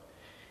 though,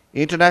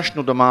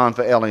 international demand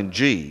for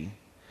LNG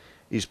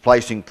is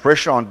placing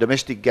pressure on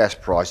domestic gas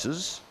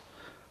prices,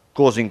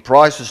 causing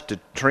prices to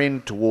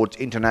trend towards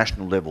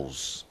international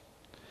levels.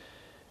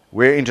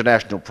 Where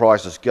international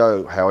prices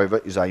go, however,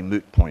 is a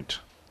moot point.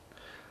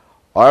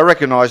 I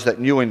recognise that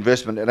new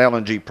investment in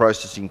LNG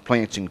processing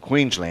plants in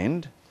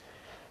Queensland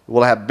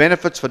will have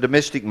benefits for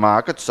domestic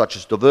markets such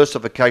as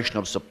diversification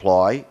of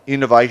supply,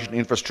 innovation,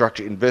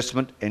 infrastructure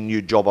investment and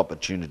new job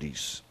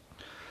opportunities.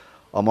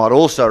 I might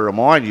also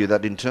remind you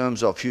that in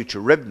terms of future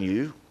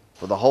revenue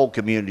for the whole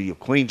community of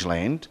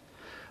Queensland,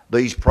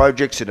 these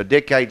projects in a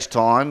decade's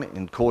time,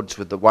 in accordance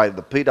with the way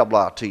the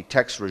PRRT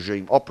tax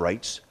regime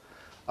operates,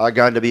 are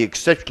going to be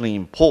exceptionally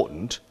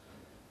important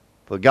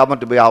for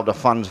government to be able to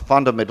fund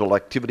fundamental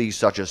activities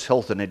such as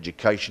health and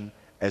education,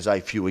 as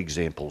a few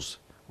examples,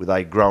 with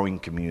a growing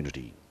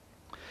community.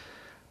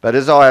 But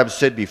as I have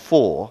said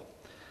before,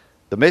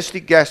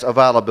 domestic gas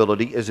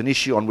availability is an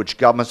issue on which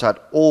governments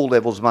at all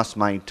levels must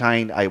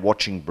maintain a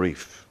watching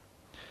brief.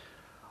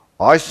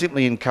 I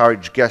simply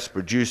encourage gas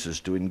producers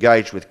to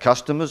engage with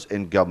customers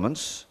and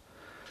governments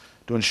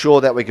to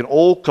ensure that we can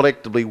all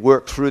collectively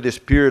work through this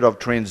period of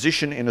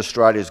transition in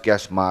Australia's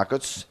gas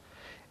markets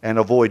and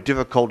avoid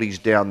difficulties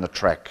down the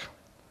track.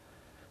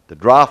 The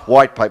draft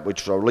white paper,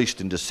 which was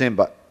released in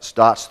December,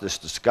 starts this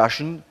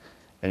discussion,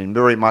 and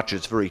very much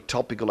it's very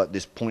topical at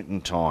this point in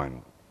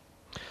time.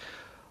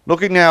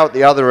 Looking now at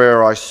the other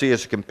area I see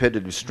as a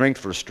competitive strength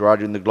for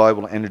Australia in the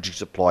global energy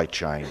supply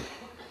chain,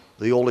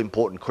 the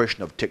all-important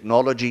question of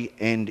technology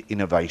and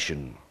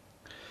innovation.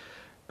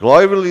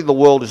 Globally, the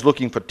world is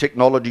looking for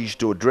technologies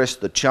to address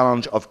the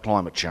challenge of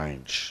climate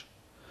change.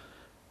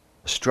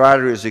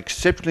 Australia is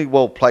exceptionally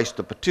well placed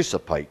to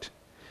participate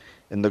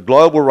in the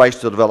global race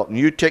to develop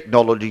new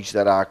technologies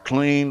that are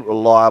clean,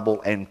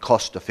 reliable and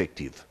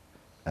cost-effective.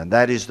 And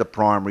that is the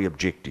primary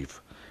objective: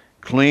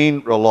 clean,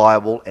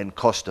 reliable and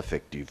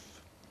cost-effective.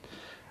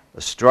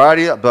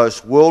 Australia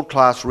boasts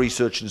world-class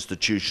research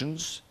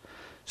institutions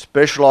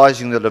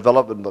specialising in the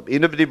development of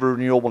innovative,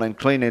 renewable and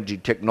clean energy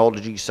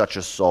technologies such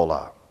as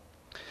solar.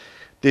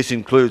 This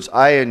includes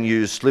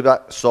ANU's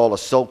Sliver solar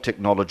cell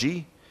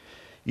technology,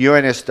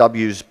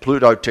 UNSW's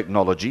Pluto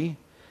technology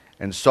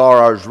and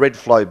CSIRO's Red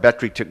Flow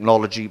battery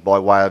technology, by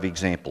way of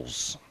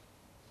examples.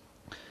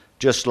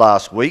 Just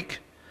last week,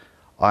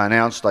 I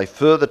announced a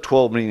further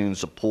 $12 million in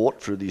support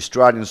through the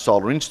Australian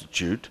Solar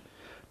Institute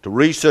to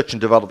research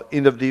and develop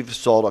innovative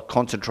solar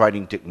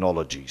concentrating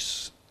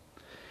technologies.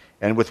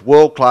 And with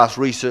world-class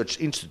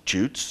research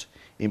institutes,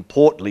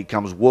 importantly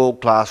comes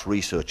world-class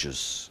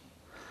researchers.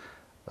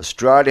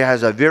 Australia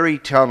has a very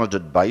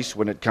talented base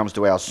when it comes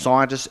to our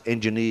scientists,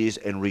 engineers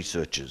and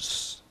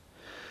researchers.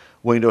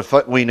 We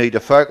need to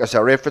focus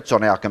our efforts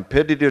on our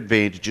competitive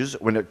advantages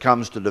when it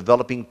comes to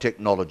developing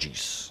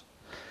technologies.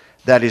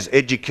 That is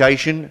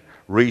education,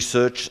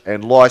 research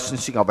and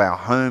licensing of our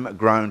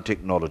homegrown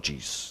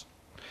technologies.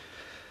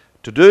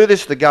 To do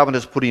this, the government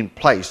has put in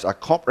place a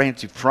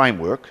comprehensive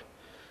framework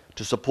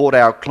to support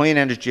our clean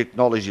energy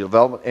technology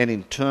development and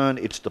in turn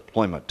its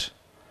deployment.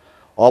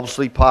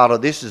 Obviously part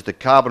of this is the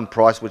carbon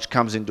price, which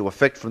comes into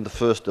effect from the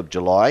 1st of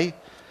July,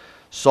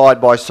 side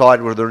by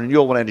side with the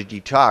renewable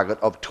energy target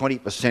of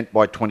 20%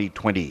 by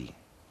 2020.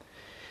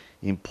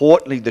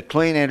 Importantly, the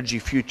Clean Energy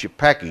Future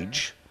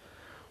Package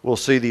will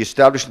see the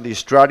establishment of the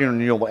Australian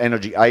Renewable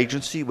Energy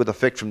Agency with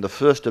effect from the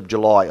 1st of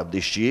July of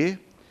this year,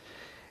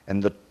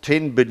 and the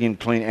 $10 billion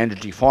Clean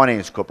Energy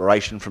Finance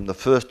Corporation from the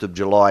 1st of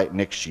July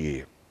next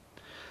year.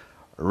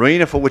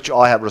 Arena for which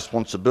I have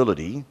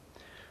responsibility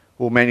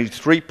will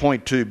manage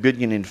 $3.2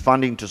 billion in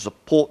funding to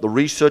support the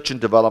research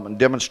and development,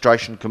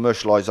 demonstration,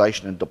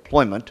 commercialisation and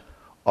deployment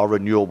of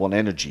renewable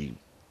energy.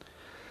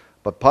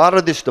 But part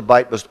of this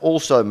debate must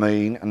also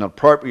mean an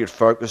appropriate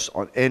focus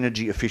on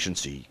energy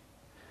efficiency.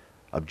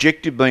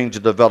 Objective being to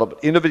develop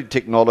innovative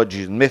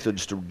technologies and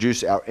methods to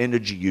reduce our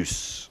energy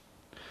use.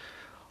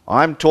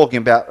 I'm talking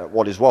about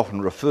what is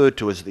often referred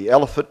to as the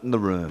elephant in the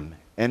room,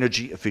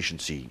 energy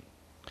efficiency.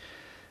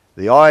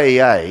 The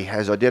IEA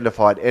has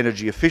identified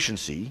energy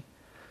efficiency,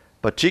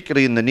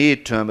 particularly in the near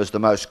term, as the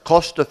most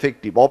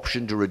cost-effective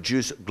option to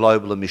reduce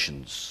global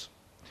emissions.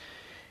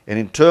 And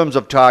in terms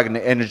of targeting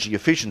energy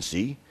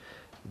efficiency,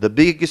 the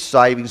biggest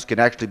savings can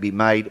actually be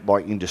made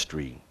by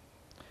industry.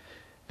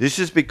 This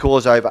is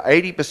because over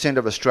 80%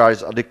 of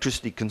Australia's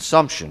electricity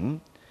consumption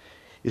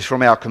is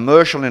from our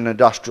commercial and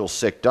industrial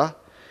sector,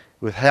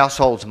 with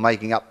households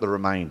making up the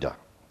remainder.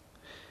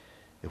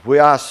 If we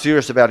are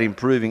serious about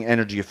improving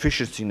energy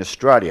efficiency in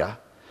Australia,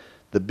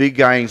 the big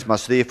gains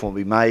must therefore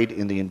be made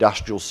in the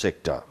industrial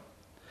sector.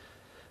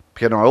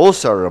 Can I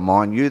also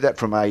remind you that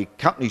from a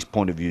company's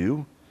point of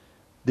view,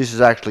 this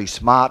is actually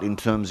smart in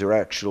terms of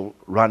actual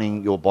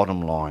running your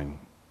bottom line.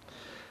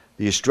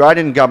 The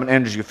Australian Government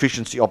Energy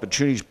Efficiency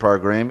Opportunities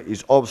Program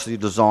is obviously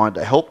designed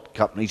to help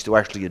companies to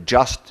actually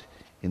adjust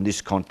in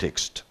this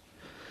context.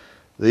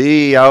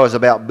 The EEO is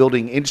about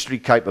building industry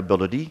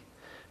capability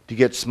to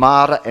get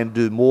smarter and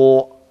do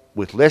more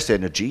with less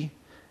energy,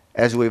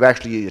 as we've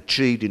actually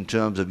achieved in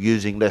terms of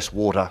using less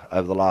water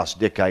over the last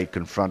decade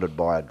confronted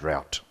by a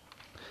drought.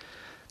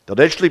 The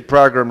legislative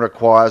program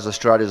requires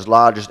Australia's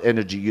largest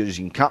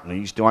energy-using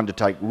companies to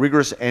undertake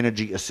rigorous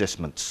energy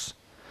assessments.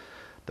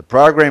 The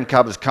program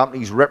covers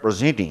companies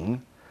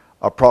representing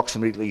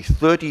approximately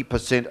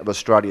 30% of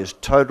Australia's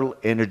total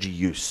energy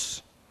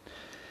use.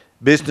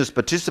 Business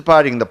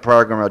participating in the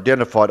program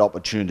identified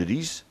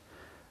opportunities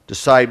to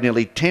save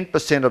nearly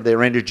 10% of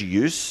their energy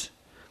use,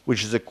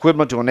 which is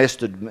equivalent to an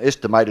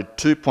estimated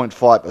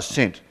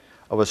 2.5%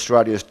 of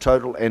Australia's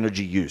total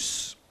energy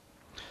use.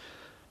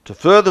 To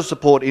further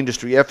support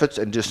industry efforts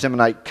and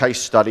disseminate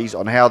case studies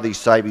on how these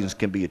savings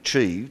can be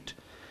achieved,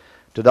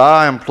 today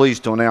I am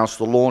pleased to announce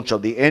the launch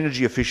of the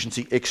Energy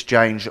Efficiency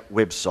Exchange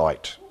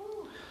website.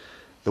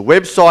 The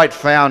website,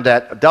 found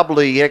at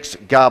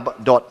exgov.au,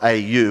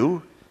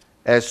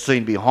 as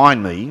seen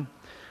behind me,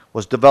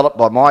 was developed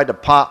by my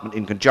department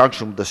in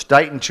conjunction with the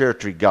state and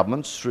territory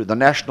governments through the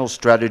National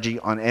Strategy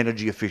on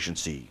Energy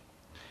Efficiency.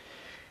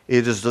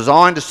 It is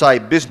designed to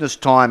save business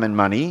time and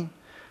money,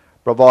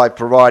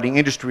 providing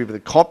industry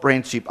with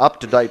comprehensive,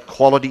 up-to-date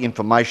quality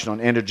information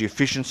on energy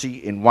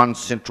efficiency in one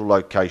central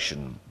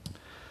location.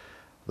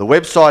 The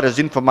website has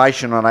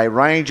information on a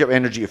range of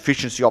energy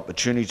efficiency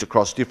opportunities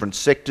across different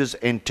sectors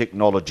and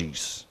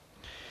technologies.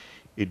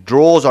 It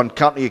draws on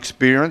company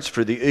experience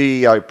through the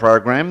EEO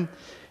program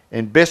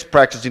and best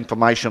practice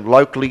information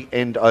locally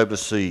and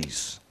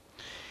overseas.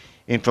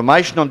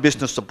 Information on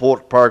business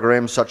support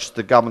programs such as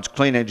the government's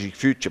Clean Energy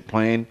Future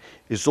Plan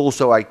is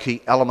also a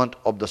key element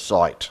of the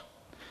site.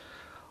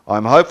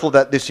 I'm hopeful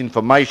that this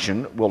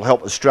information will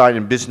help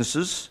Australian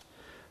businesses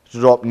to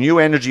adopt new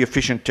energy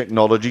efficient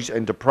technologies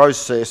and to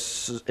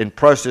process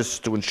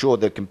to ensure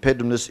their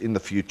competitiveness in the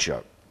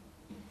future.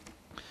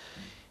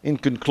 In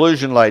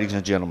conclusion, ladies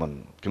and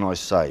gentlemen, can I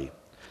say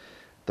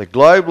that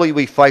globally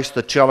we face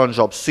the challenge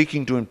of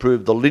seeking to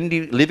improve the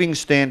living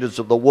standards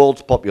of the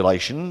world's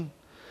population,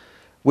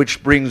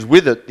 which brings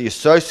with it the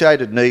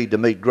associated need to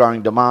meet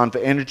growing demand for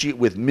energy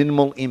with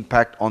minimal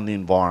impact on the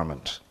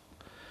environment.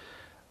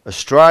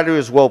 Australia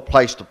is well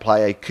placed to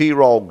play a key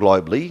role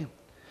globally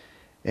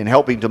in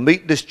helping to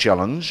meet this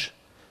challenge,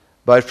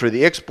 both through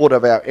the export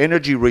of our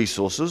energy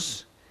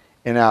resources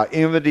and our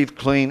innovative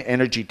clean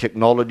energy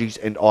technologies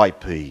and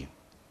IP.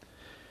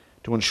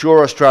 To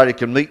ensure Australia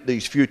can meet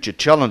these future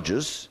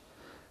challenges,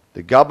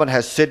 the government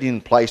has set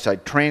in place a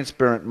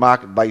transparent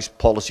market-based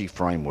policy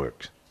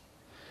framework.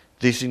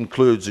 This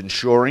includes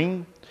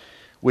ensuring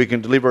we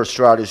can deliver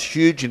Australia's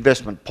huge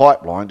investment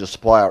pipeline to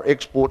supply our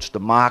exports to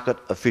market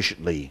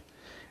efficiently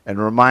and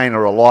remain a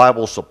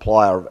reliable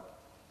supplier of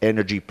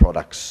energy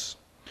products.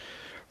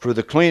 Through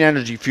the Clean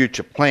Energy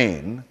Future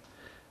Plan,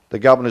 the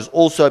government is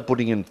also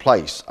putting in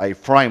place a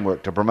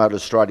framework to promote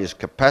Australia's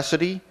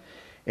capacity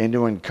and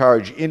to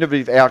encourage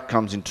innovative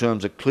outcomes in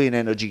terms of clean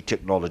energy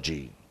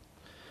technology.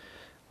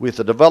 With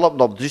the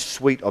development of this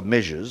suite of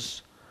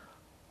measures,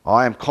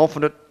 I am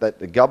confident that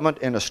the government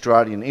and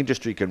Australian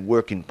industry can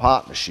work in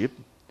partnership,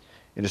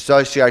 in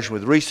association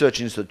with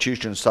research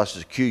institutions such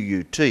as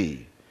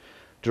QUT,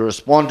 to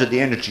respond to the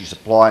energy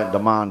supply and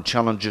demand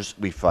challenges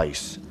we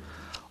face.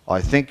 I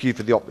thank you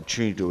for the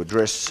opportunity to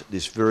address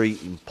this very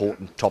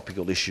important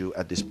topical issue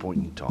at this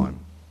point in time.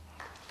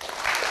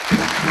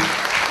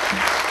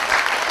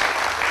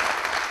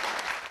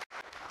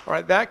 All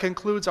right, that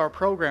concludes our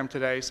program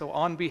today. So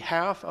on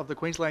behalf of the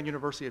Queensland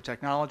University of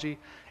Technology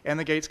and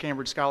the Gates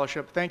Cambridge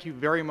Scholarship, thank you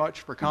very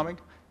much for coming,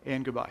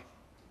 and goodbye.